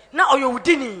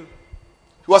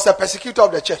 He was a persecutor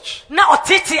of the church.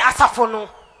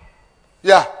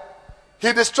 Yeah.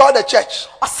 He destroyed the church.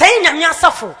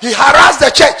 He harassed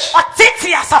the church.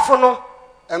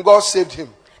 And God saved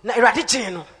him.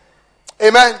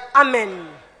 Amen. Amen.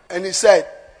 And he said,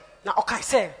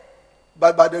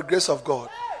 but by the grace of God,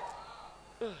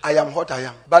 I am what I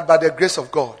am. But by the grace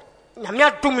of God,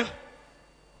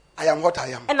 I am what I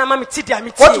am.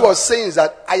 What he was saying is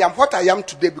that I am what I am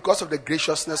today because of the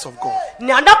graciousness of God. Hey,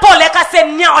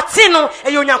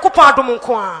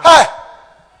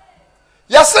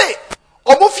 yes, say,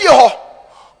 Omufio,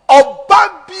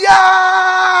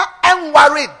 Obabia, and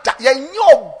worried that you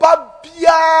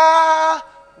Obabia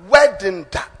wedding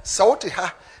that. So,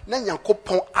 ha,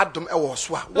 Nanyankopon Adam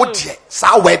Ewoswa, what ye,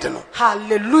 sa wedding.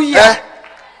 Hallelujah.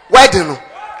 Wedding,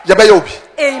 Yabayobi.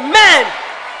 Amen.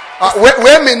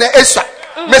 Women Esha.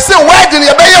 Me say wedding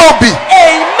ye be obi.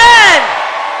 Amen.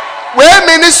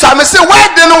 Women Esha. Me say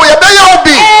wedding ye be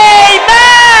obi.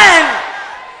 Amen.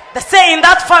 They say in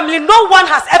that family no one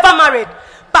has ever married,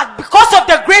 but because of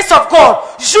the grace of God,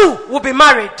 you will be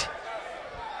married.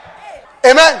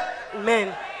 Amen.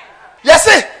 Amen. Yes,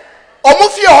 sir.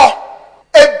 Omufio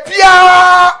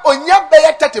ebia onya be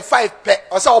 35 pe.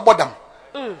 O say obodam.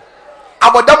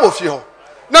 Abodam ofio.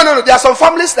 No. There are some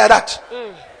families like that.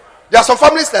 There are some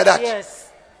families like that.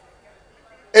 Yes.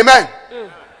 Amen.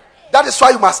 That is why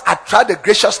you must attract the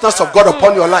graciousness of God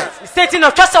upon your life.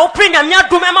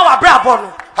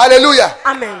 Hallelujah.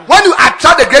 Amen. When you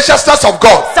attract the graciousness of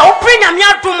God,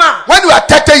 when you are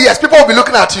 30 years, people will be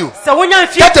looking at you.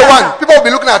 31, people will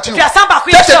be looking at you.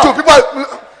 32, people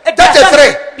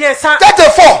 33,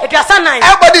 34,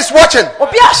 everybody is watching. 35,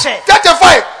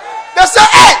 they say,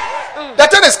 hey,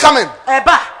 the thing is coming.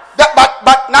 But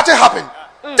nothing happened.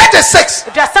 36,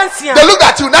 they look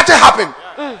at you, nothing happened.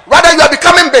 Rather, you are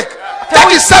becoming big.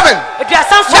 37,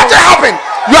 nothing happened.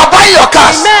 You are buying your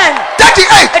cars.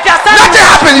 38, nothing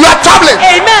happened. You are traveling.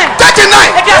 39, nothing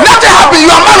happened. You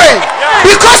are marrying.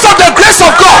 Because of the grace of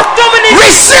God,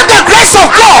 receive the grace of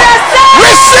God.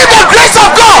 Receive the grace of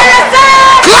God.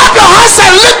 Clap your hands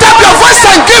and lift up your voice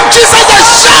and give Jesus a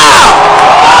shout.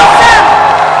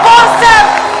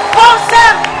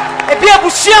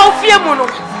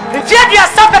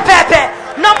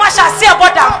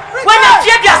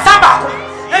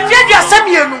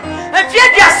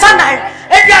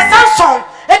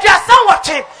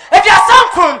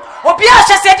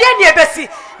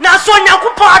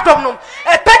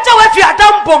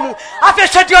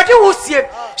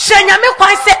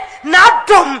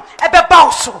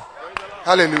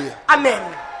 Hallelujah.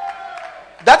 Amen.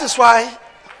 That is why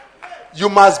you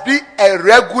must be a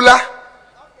regular,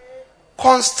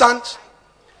 constant,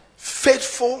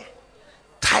 faithful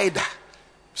tither,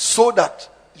 so that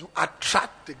you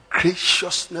attract the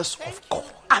graciousness of God.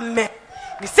 Amen.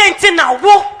 The same thing now,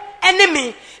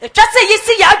 enemy. It just say you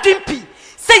see ya dream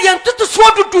say you to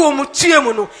swallow do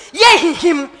mutuemuno. Ye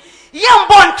him, young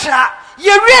bontra,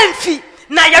 ye renfi,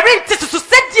 na ye rent to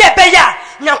set ye beya,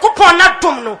 Yankupon not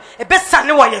domino, a best son.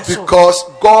 Because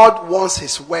God wants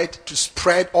his word to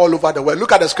spread all over the world.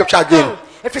 Look at the scripture again.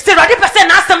 If you say 20%,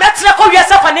 ask them, let's call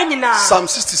yourself an enemy. Psalm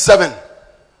 67.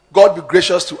 God be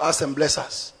gracious to us and bless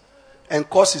us, and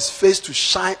cause his face to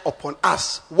shine upon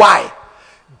us. Why?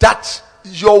 That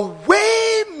your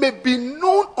way may be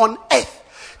known on earth,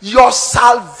 your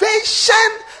salvation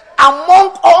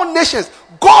among all nations.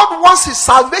 God wants his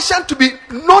salvation to be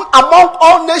known among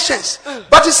all nations.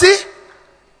 But you see,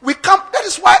 We come.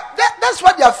 That's why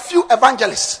there are few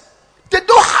evangelists. They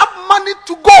don't have money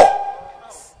to go.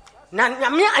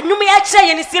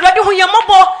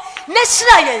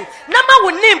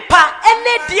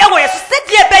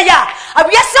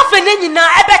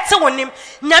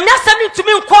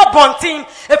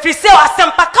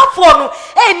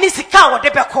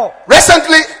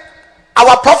 Recently,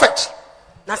 our prophet,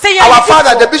 our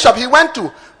father, the bishop, he went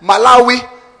to Malawi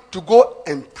to go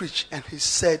and preach, and he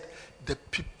said the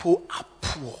people are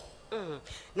poor.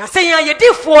 Na say ye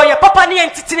difo ye papa ne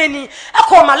entitineni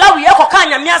ekọ Malawi ekọ ka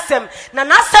nyame asem na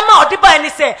nasem a odiba ni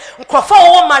say nkrofo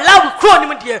wo Malawi kro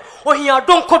nim de ohia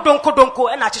donko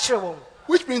e na chechire won,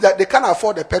 which means that they can't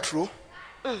afford the petrol,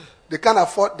 they can't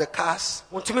afford the cars,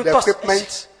 the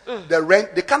equipment, the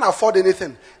rent. They can't afford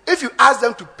anything. If you ask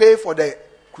them to pay for the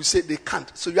crusade, they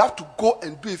can't. So you have to go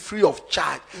and do it free of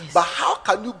charge. Yes. But how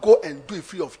can you go and do it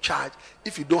free of charge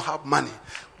if you don't have money?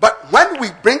 But when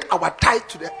we bring our tithe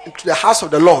to the house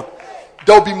of the Lord,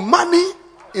 there will be money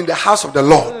in the house of the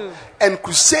Lord. And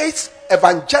crusades,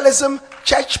 evangelism,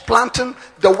 church planting,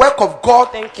 the work of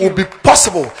God will be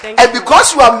possible. And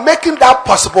because you are making that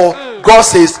possible, God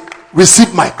says,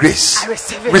 receive my grace.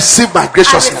 Receive my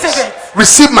graciousness.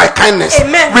 Receive my kindness.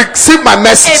 Amen. Receive my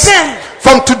mercy.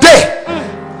 From today,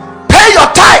 pay your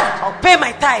tithe. I'll pay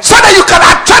my tithe. So that you can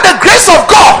attract the grace of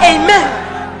God. Amen.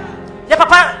 Yeah,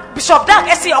 Papa. Bishop Dag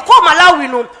esi okọ Malawi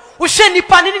no wo hwe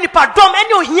nipa ne nipa dom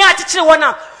ene ohia akekere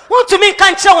wona wontu mi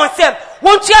kan kire won sem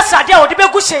wontu asade a wo de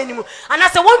begu hye ni mu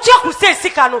anase wontu akruse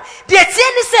sika no de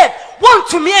tie ni se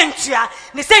wontu mi entua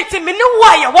ni se nti me ne wo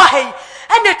aye wo hai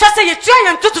ene twa se ye tua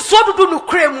ye ntutu so dudu no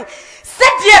kure mu se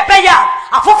de be ya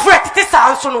afoforo tete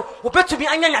sa nso no wo betumi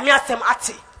anya nyame asem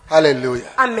ate.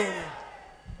 Hallelujah. Amen.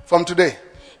 From today,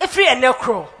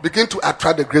 begin to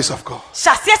attract the grace of God.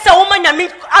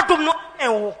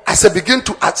 I said, begin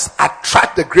to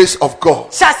attract the grace of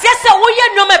God. The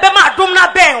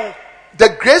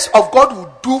grace of God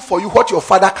will do for you what your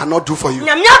father cannot do for you.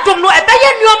 The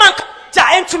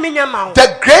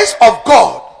grace of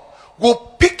God will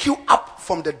pick you up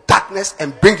from the darkness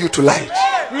and bring you to light.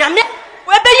 Yeah,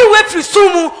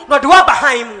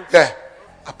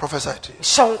 I prophesy to you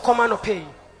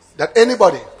that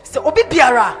anybody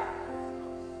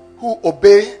who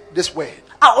obey this word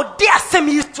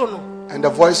and the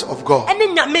voice of God,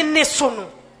 you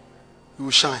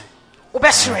will shine.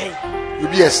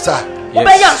 You'll be a star.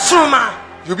 Yes.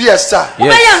 You'll be a star.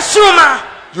 Yes.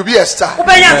 You'll be a star.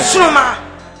 Yes.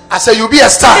 I say you'll be a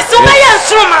star. Yes.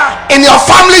 In your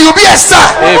family, you'll be a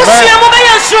star. Amen.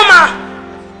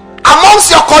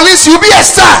 Amongst your colleagues, you'll be a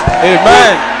star.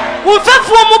 Amen.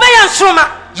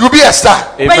 You'll be a star.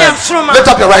 Amen. Lift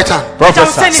up your right hand.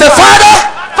 Prophesy. Say, Father,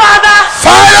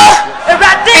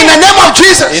 in the name of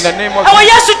Jesus,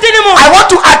 I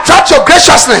want to attract your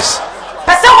graciousness.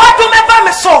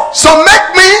 So make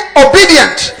me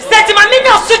obedient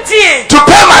to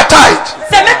pay my tithe.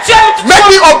 Make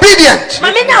me obedient to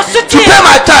pay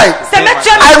my tithe.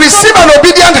 I receive an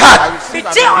obedient heart.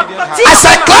 As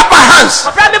I clap my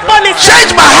hands,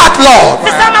 change my heart, Lord.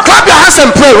 Clap your hands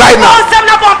and pray right now.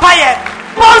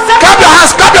 Clap your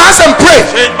hands and pray.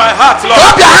 Change my heart, Lord.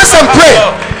 Clap your hands and pray.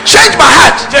 Change my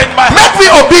heart. Make me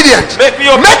obedient. Make me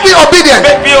obedient.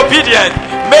 Make me obedient.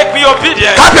 Make me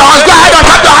obedient. Clap your hands. Go ahead and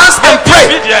clap your hands and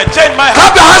pray. Change my heart.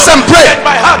 Clap your hands and pray. Change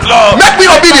my heart, Lord. Make me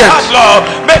obedient.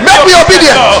 Make me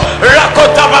obedient.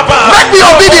 Make me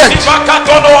obedient.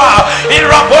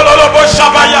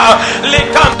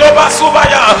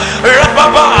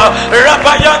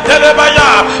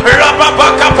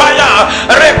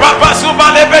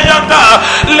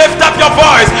 Lift up your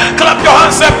voice. Clap your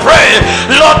hands and pray.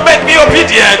 Lord, make me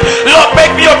obedient. Lord,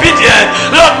 make me obedient.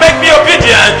 Lord, make me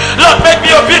obedient. Lord, make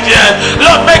me obedient.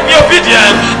 Lord, make me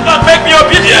obedient. Lord, make me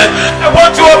obedient. I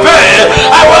want to obey.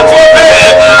 I want to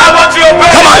obey. I want to obey.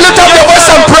 Come on, lift up your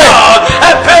voice and pray.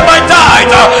 And pay my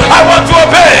tithe. I want to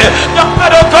obey the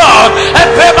word of God and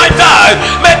pay my tithe.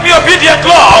 Make me obedient,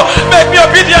 Lord. Make me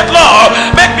obedient, Lord.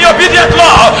 Make me obedient,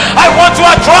 Lord. I want to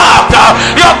attract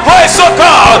your grace, oh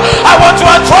God. I want to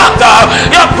attract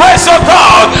your grace, oh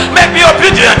God. Make me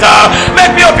obedient.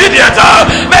 Make me obedient.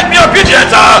 Make me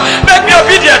obedient. Make me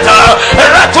obedient.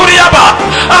 Raturiaba,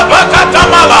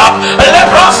 Abakatamala,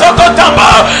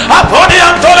 Lebrosokotamba,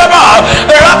 Apodiantoreba,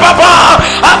 Rapapa,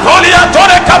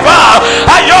 Apoliantorekapa,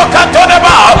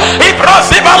 Ayokatoneba,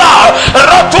 Ibrosibala,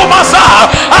 Rotumasa,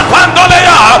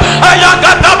 Apandolea,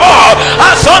 Ayagatabo,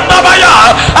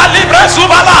 Asondabaya,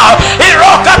 Alibresubala,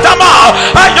 Irokatama,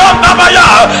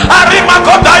 Ayondabaya,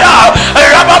 Arimakotaya,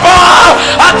 Rababa,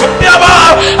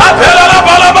 Atuniaba,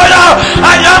 Apelalabalabaya,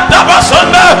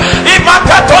 Ayandabasonda,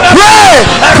 Imakatone. Pray!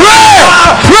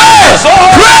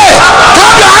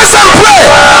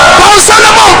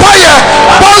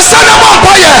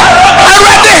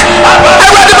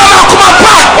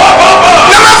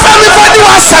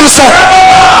 so.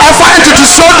 And find to do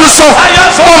so. On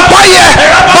fire.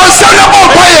 On Sunday on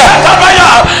fire.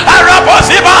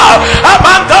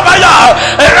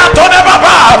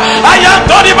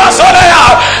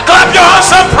 Clap your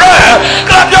hands and pray.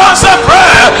 Clap your hands and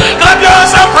pray. Clap your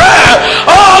hands and pray.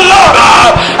 Oh Lord,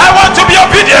 I want to be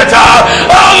obedient. Oh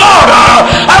Lord,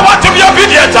 I want to be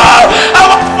obedient. I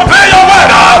want to obey your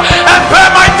word and pay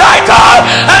my tithe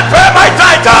and pay my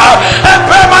tithe and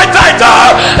pay my tithe.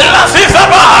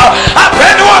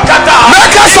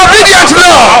 Make us obedient,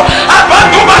 Lord.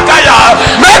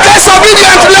 Make us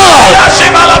obedient, Lord.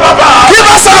 Give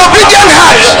us an obedient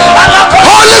heart.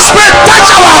 Holy Spirit,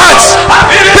 touch our hearts.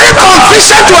 Bring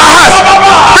conviction to our hearts.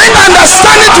 Bring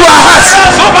understanding to our hearts.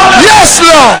 Yes,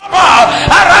 Lord.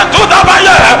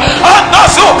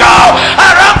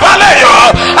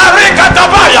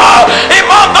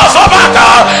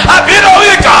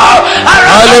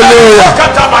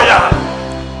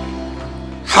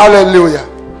 Hallelujah.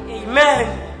 Amen.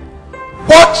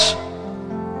 What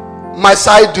must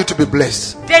I do to be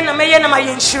blessed?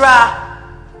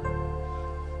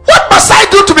 What must I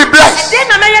do to be blessed?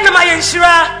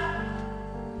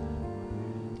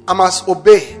 I must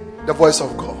obey the voice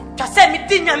of God.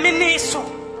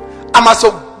 I must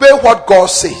obey what God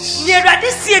says. And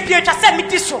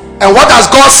what has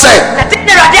God said?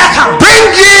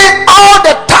 Bring ye all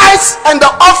the tithes and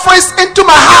the offerings into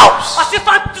my house,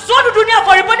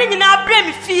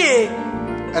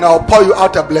 and I'll pour you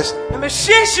out a blessing.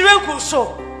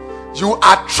 You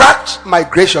attract my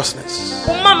graciousness.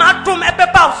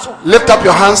 Lift up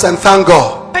your hands and thank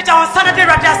God. Thank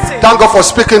God for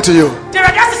speaking to you.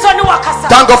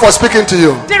 Thank God for speaking to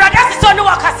you.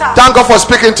 Thank God for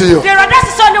speaking to you.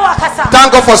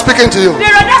 Thank God for speaking to you.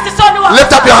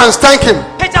 Lift up your hands. Thank Him.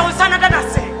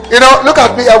 You know, look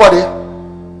at me, everybody.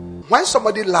 When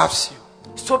somebody loves you,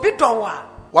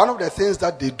 one of the things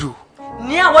that they do,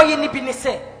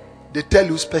 they tell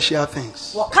you special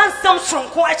things.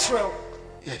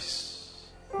 Yes.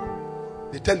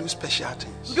 They tell you special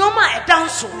things.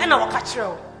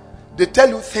 They tell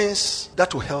you things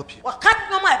that will help you,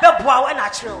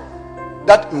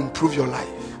 that will improve your life.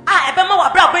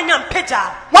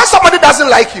 When somebody doesn't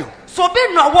like you,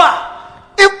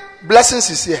 if blessings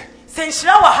is here and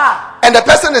the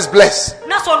person is blessed,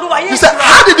 you say,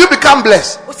 how did you become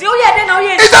blessed?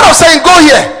 Instead of saying go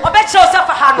here,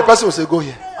 the person will say go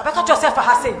here.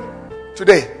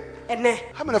 Today,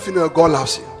 how many of you know God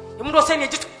loves you?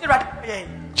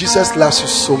 Jesus loves you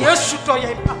so much.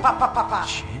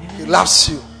 He loves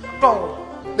you.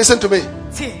 Listen to me.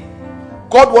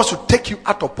 God wants to take you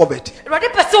out of poverty.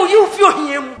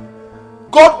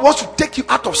 God wants to take you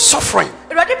out of suffering.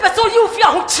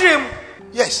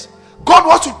 Yes. God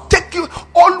wants to take you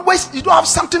always. You don't have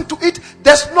something to eat.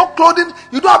 There's no clothing.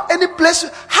 You don't have any place.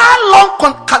 How long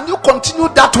can you continue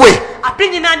that way?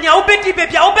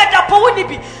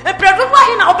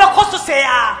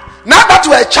 Now that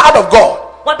you are a child of God,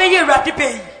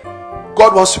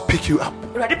 God wants to pick you up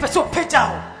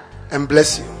and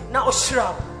bless you.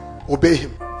 Obey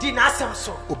Him.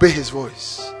 Obey His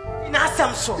voice. In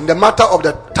the matter of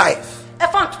the tithe,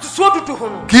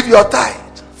 give your tithe.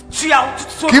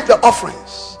 Give the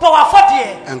offerings,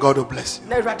 and God will bless you.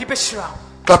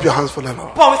 Clap your hands for the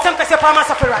Lord.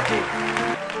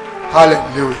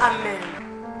 Hallelujah. Amen.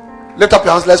 Lift up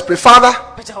your hands. Let's pray. Father,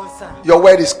 your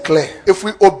word is clear. If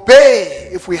we obey,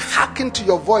 if we hearken to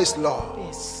your voice, Lord,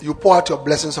 you pour out your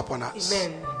blessings upon us.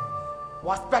 Amen. You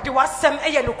have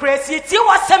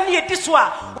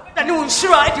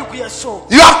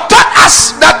taught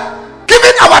us that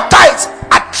giving our tithes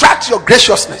attract your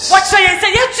graciousness.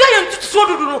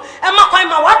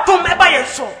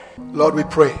 Lord, we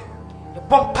pray.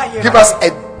 Give us a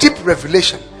deep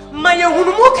revelation.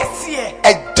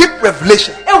 A deep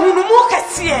revelation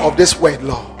of this word,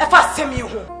 Lord.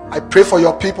 I pray for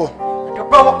your people,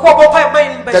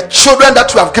 the children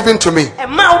that you have given to me,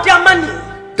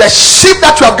 the sheep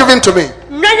that you have given to me.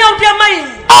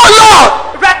 Oh Lord,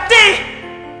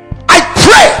 I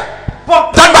pray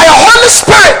that by your Holy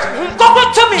Spirit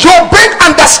you'll bring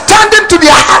understanding to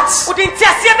their hearts.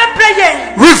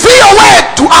 Reveal your word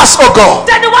to us, oh God,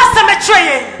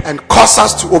 and cause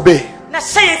us to obey, so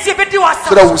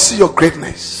that we'll see your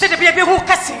greatness,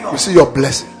 we'll see your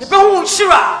blessings.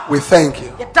 We thank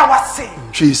you in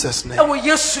Jesus' name.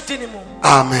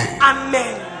 Amen.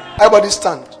 Amen. Everybody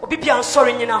stand.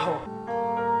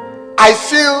 I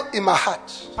feel in my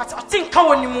heart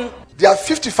there are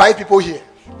 55 people here.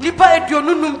 55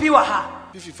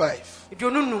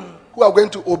 who are going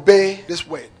to obey this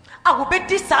word.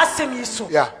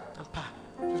 Yeah,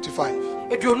 55.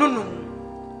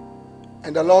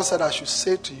 And the Lord said I should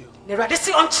say to you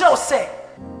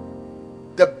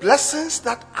The blessings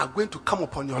that are going to come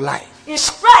upon your life, they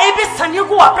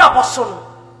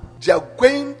are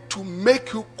going to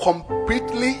make you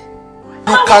completely,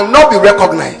 you cannot be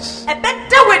recognized.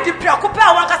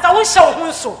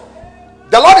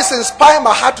 The Lord is inspiring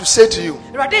my heart to say to you,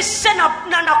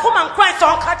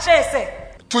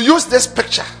 to use this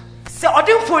picture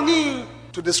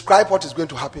to describe what is going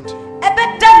to happen to you.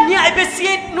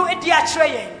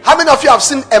 How many of you have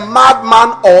seen a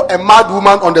madman or a mad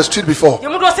woman on the street before?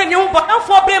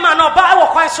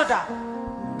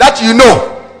 That you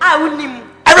know.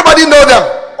 Everybody know them.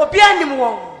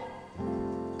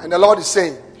 And the Lord is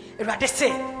saying,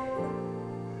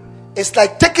 it's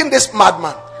like taking this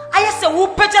madman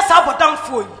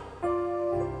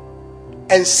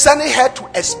and sending her to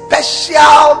a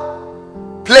special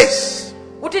place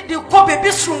to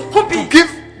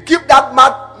give that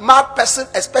mad person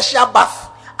a special bath.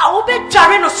 Cut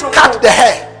the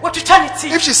hair.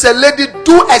 If she's a lady,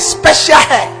 do a special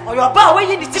hair.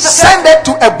 Send her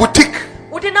to a boutique.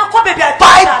 Buy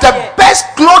the best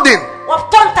clothing.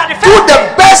 Do the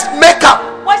best makeup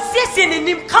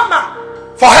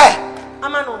for her.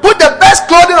 Put the best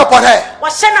clothing upon her.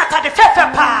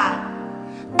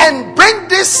 And bring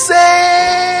this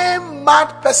same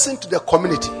mad person to the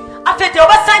community to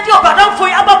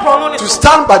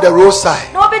stand by the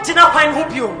roadside.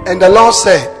 And the Lord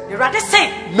said,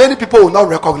 many people will not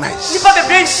recognize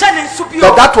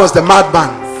that that was the madman.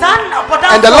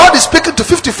 And the Lord is speaking to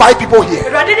 55 people here.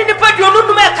 55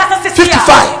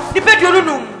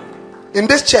 in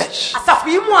this church. He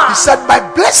said, my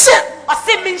blessing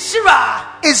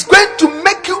is going to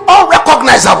make you all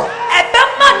recognizable.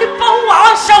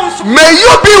 May you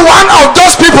be one of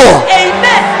those people.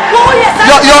 Amen.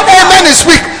 Your amen is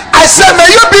weak. I said, may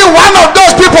you be one of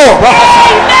those people.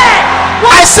 Amen.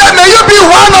 I said, may you be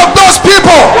one of those people.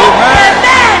 Amen.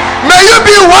 May you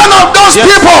be one of those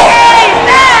people.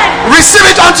 Amen. Receive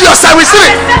it unto yourself. Receive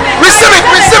it. Receive it.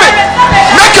 Receive it.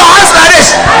 Make your hands like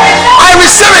this. I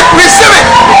receive it. Receive it.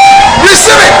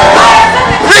 Receive it.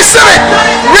 Receive it.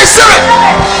 Receive it.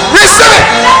 Receive it.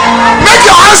 Make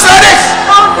your hands like this.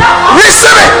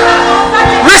 Receive it.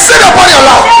 Receive it upon your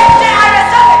life.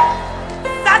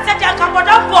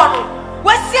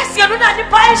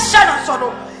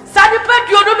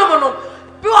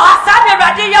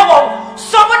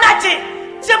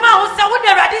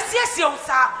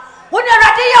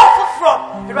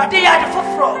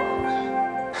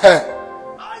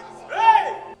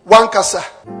 One kasa,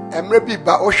 emrebi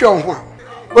ba osho ho.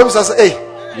 When we say, hey,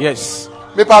 yes,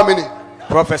 me pa mini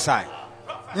prophesy.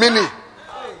 Mini.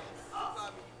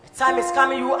 Time is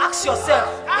coming, you ask yourself,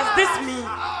 is this me?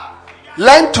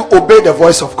 Learn to obey the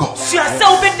voice of God.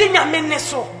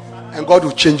 And God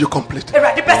will change you completely. May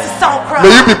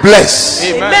you be blessed.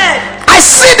 Amen. I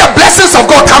see the blessings of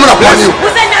God coming upon you.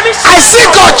 I see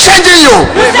God changing you.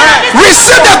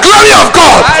 Receive the glory of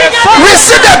God.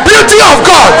 Receive the beauty of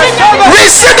God.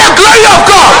 Receive the glory of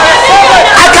God.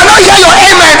 I cannot hear your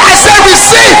amen. I said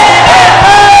receive.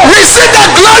 Receive the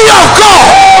glory of God.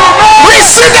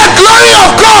 Receive the glory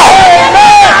of God.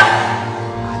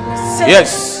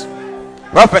 Yes.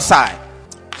 Prophesy.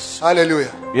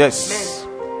 Hallelujah. Yes.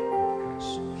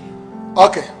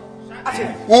 Okay.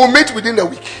 We will meet within the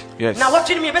week. Yes. We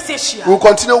will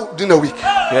continue within the week.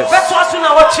 Yes. Clap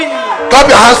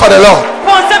your hands for the Lord.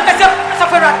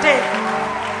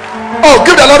 Oh,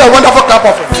 give the Lord a wonderful clap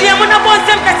of it.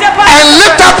 And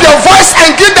lift up your voice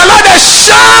and give the Lord a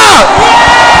shout.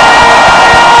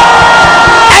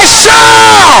 A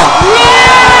shout.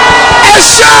 A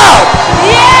shout.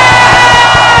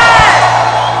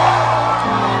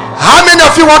 How many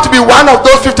of you want to be one of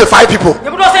those 55 people?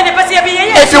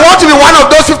 If you want to be one of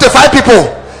those 55 people,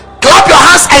 clap your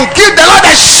hands and give the Lord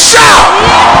a shout.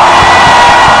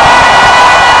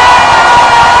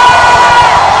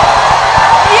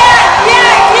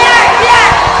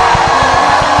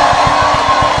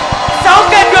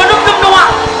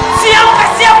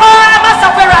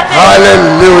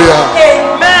 Hallelujah.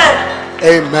 Amen.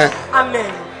 Amen.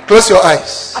 Amen. Close your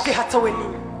eyes.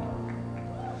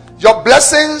 Your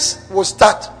blessings will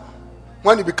start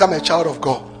when you become a child of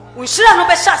God. Today I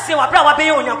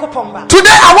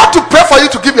want to pray for you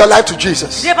to give your life to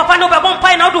Jesus. You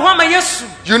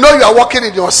know you are walking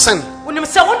in your sin.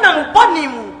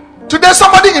 Today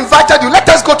somebody invited you. Let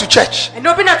us go to church.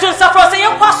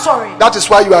 That is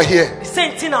why you are here.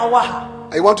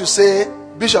 I want to say,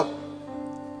 Bishop,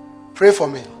 pray for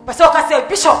me.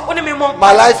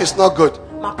 My life is not good.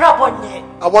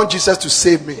 I want Jesus to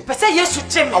save me.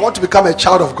 I want to become a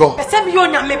child of God.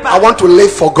 I want to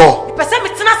live for God.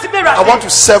 I want to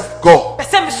serve God.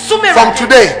 From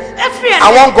today, I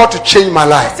want God to change my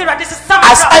life.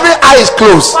 As every eye is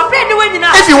closed,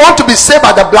 if you want to be saved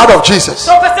by the blood of Jesus,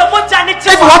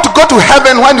 if you want to go to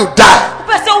heaven when you die,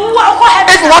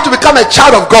 if you want to become a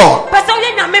child of God,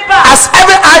 as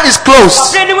every eye is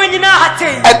closed and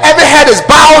every head is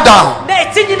bowed down,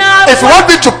 if you want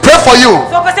me to pray for you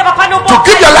to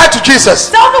give your life to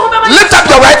Jesus, lift up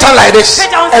your right hand like this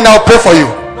and I'll pray for you.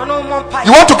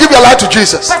 You want to give your life to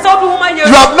Jesus.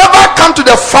 You have never come to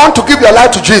the front to give your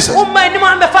life to Jesus, but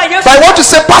I want to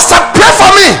say, Pastor, pray for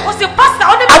me.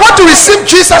 I want to receive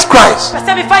Jesus Christ.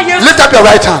 Lift up your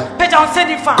right hand.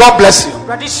 God bless you.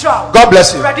 God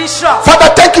bless you. Father,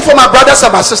 thank you for my brothers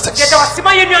and my sisters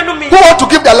who want to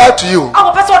give their life to you.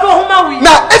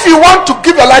 Now, if you want to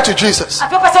give your life to Jesus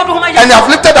and you have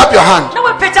lifted up your hand,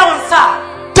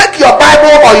 take your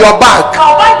Bible or your bag,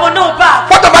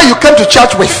 whatever you came to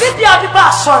church with,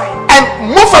 and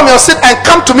move from your seat and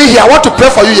come to me here. I want to pray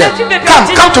for you here.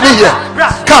 Come to me here.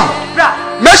 Come.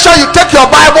 Make sure you take your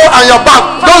Bible and your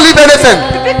bag. Don't leave anything.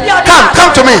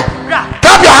 Come to me.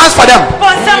 Clap your hands for them.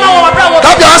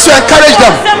 Clap your hands to encourage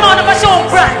them.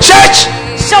 Church,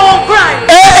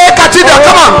 AA Cathedral,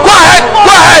 come on. Go ahead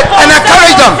and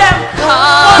encourage them.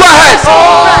 Go ahead.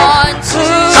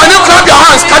 Can you clap your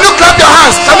hands? Can you clap your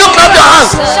hands? Can you clap your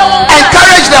hands?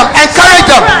 Encourage them. Encourage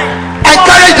them.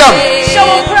 Encourage them.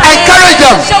 Encourage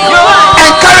them.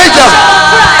 Encourage them.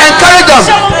 Encourage them.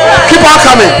 Keep on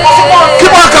coming.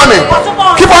 Keep on coming.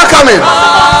 Keep on coming.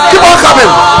 Keep on coming.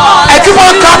 And keep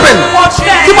on clapping.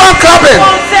 Keep on clapping.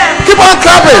 Keep on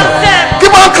clapping.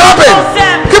 Keep on clapping.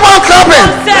 Keep on clapping.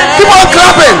 Keep on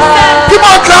clapping. Keep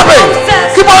on clapping.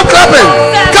 Keep on clapping.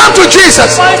 Come to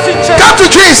Jesus. Come to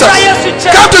Jesus.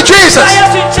 Come to Jesus.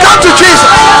 Come to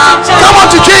Jesus. Come on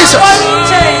to Jesus.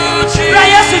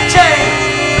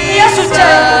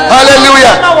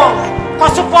 Hallelujah.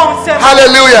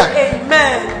 Hallelujah.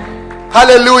 Amen.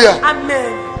 Hallelujah.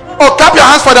 Amen. Oh, clap your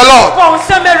hands for the Lord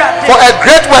for a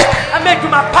great work,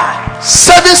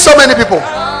 saving so many people.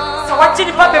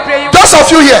 Those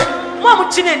of you here,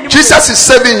 Jesus is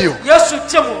saving you.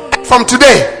 From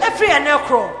today,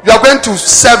 you are going to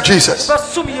serve Jesus.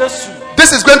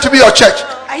 This is going to be your church.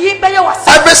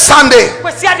 Every Sunday,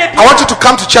 I want you to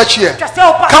come to church here.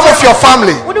 Come with your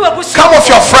family. Come with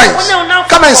your friends.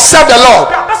 Come and serve the Lord.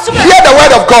 Hear the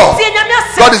word of God.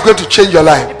 God is going to change your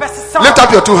life. Lift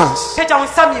up your two hands.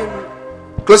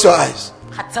 Close your eyes.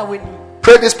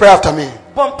 Pray this prayer after me.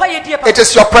 It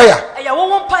is your prayer.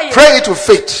 Pray it with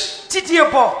faith.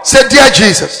 Say, Dear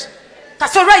Jesus.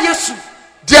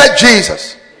 Dear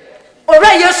Jesus,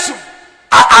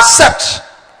 I accept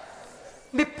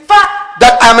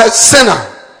that I'm a sinner.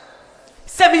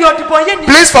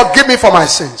 Please forgive me for my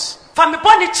sins.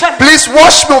 Please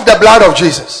wash me with the blood of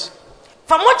Jesus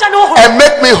and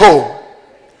make me whole.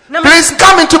 Please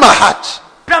come into my heart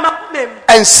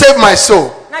and save my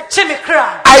soul.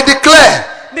 I declare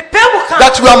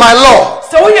that you are my Lord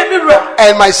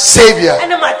and my Savior.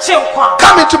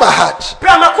 Come into my heart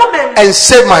and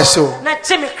save my soul.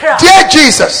 Dear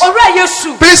Jesus,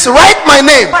 please write my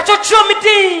name.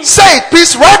 Say it,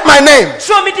 please write my name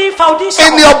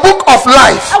in your book of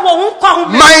life.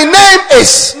 My name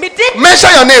is, mention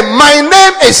your name. My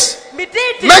name is,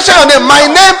 mention your name. My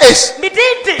name is,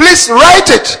 please write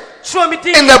it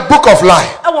in the book of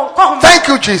life. Thank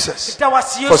you, Jesus,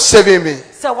 for saving me.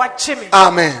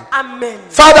 Amen. Amen.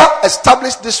 Father,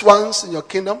 establish these ones in your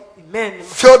kingdom. Amen.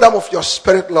 Fill them with your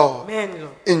spirit, Lord. Amen.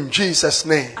 In Jesus'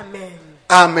 name. Amen.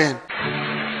 Amen.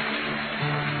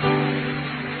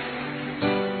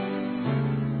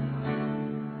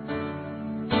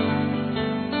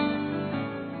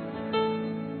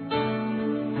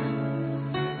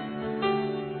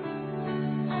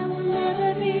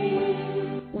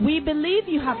 We believe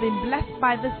you have been blessed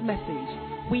by this message.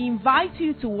 We invite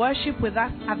you to worship with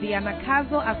us at the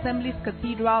Anagkazo Assemblies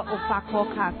Cathedral of Fako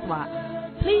Kaswa.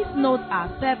 Please note our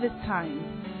service times.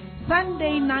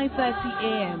 Sunday 9:30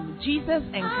 a.m. Jesus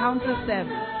Encounter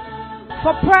Service.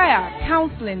 For prayer,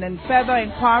 counseling and further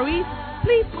inquiries,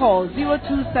 please call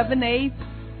 0278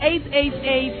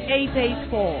 888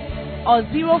 884 or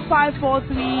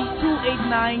 0543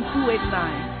 289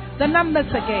 289. The numbers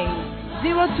again,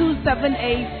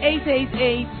 0278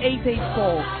 888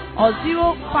 884 or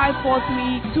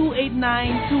 0543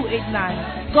 289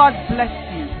 289. God bless you.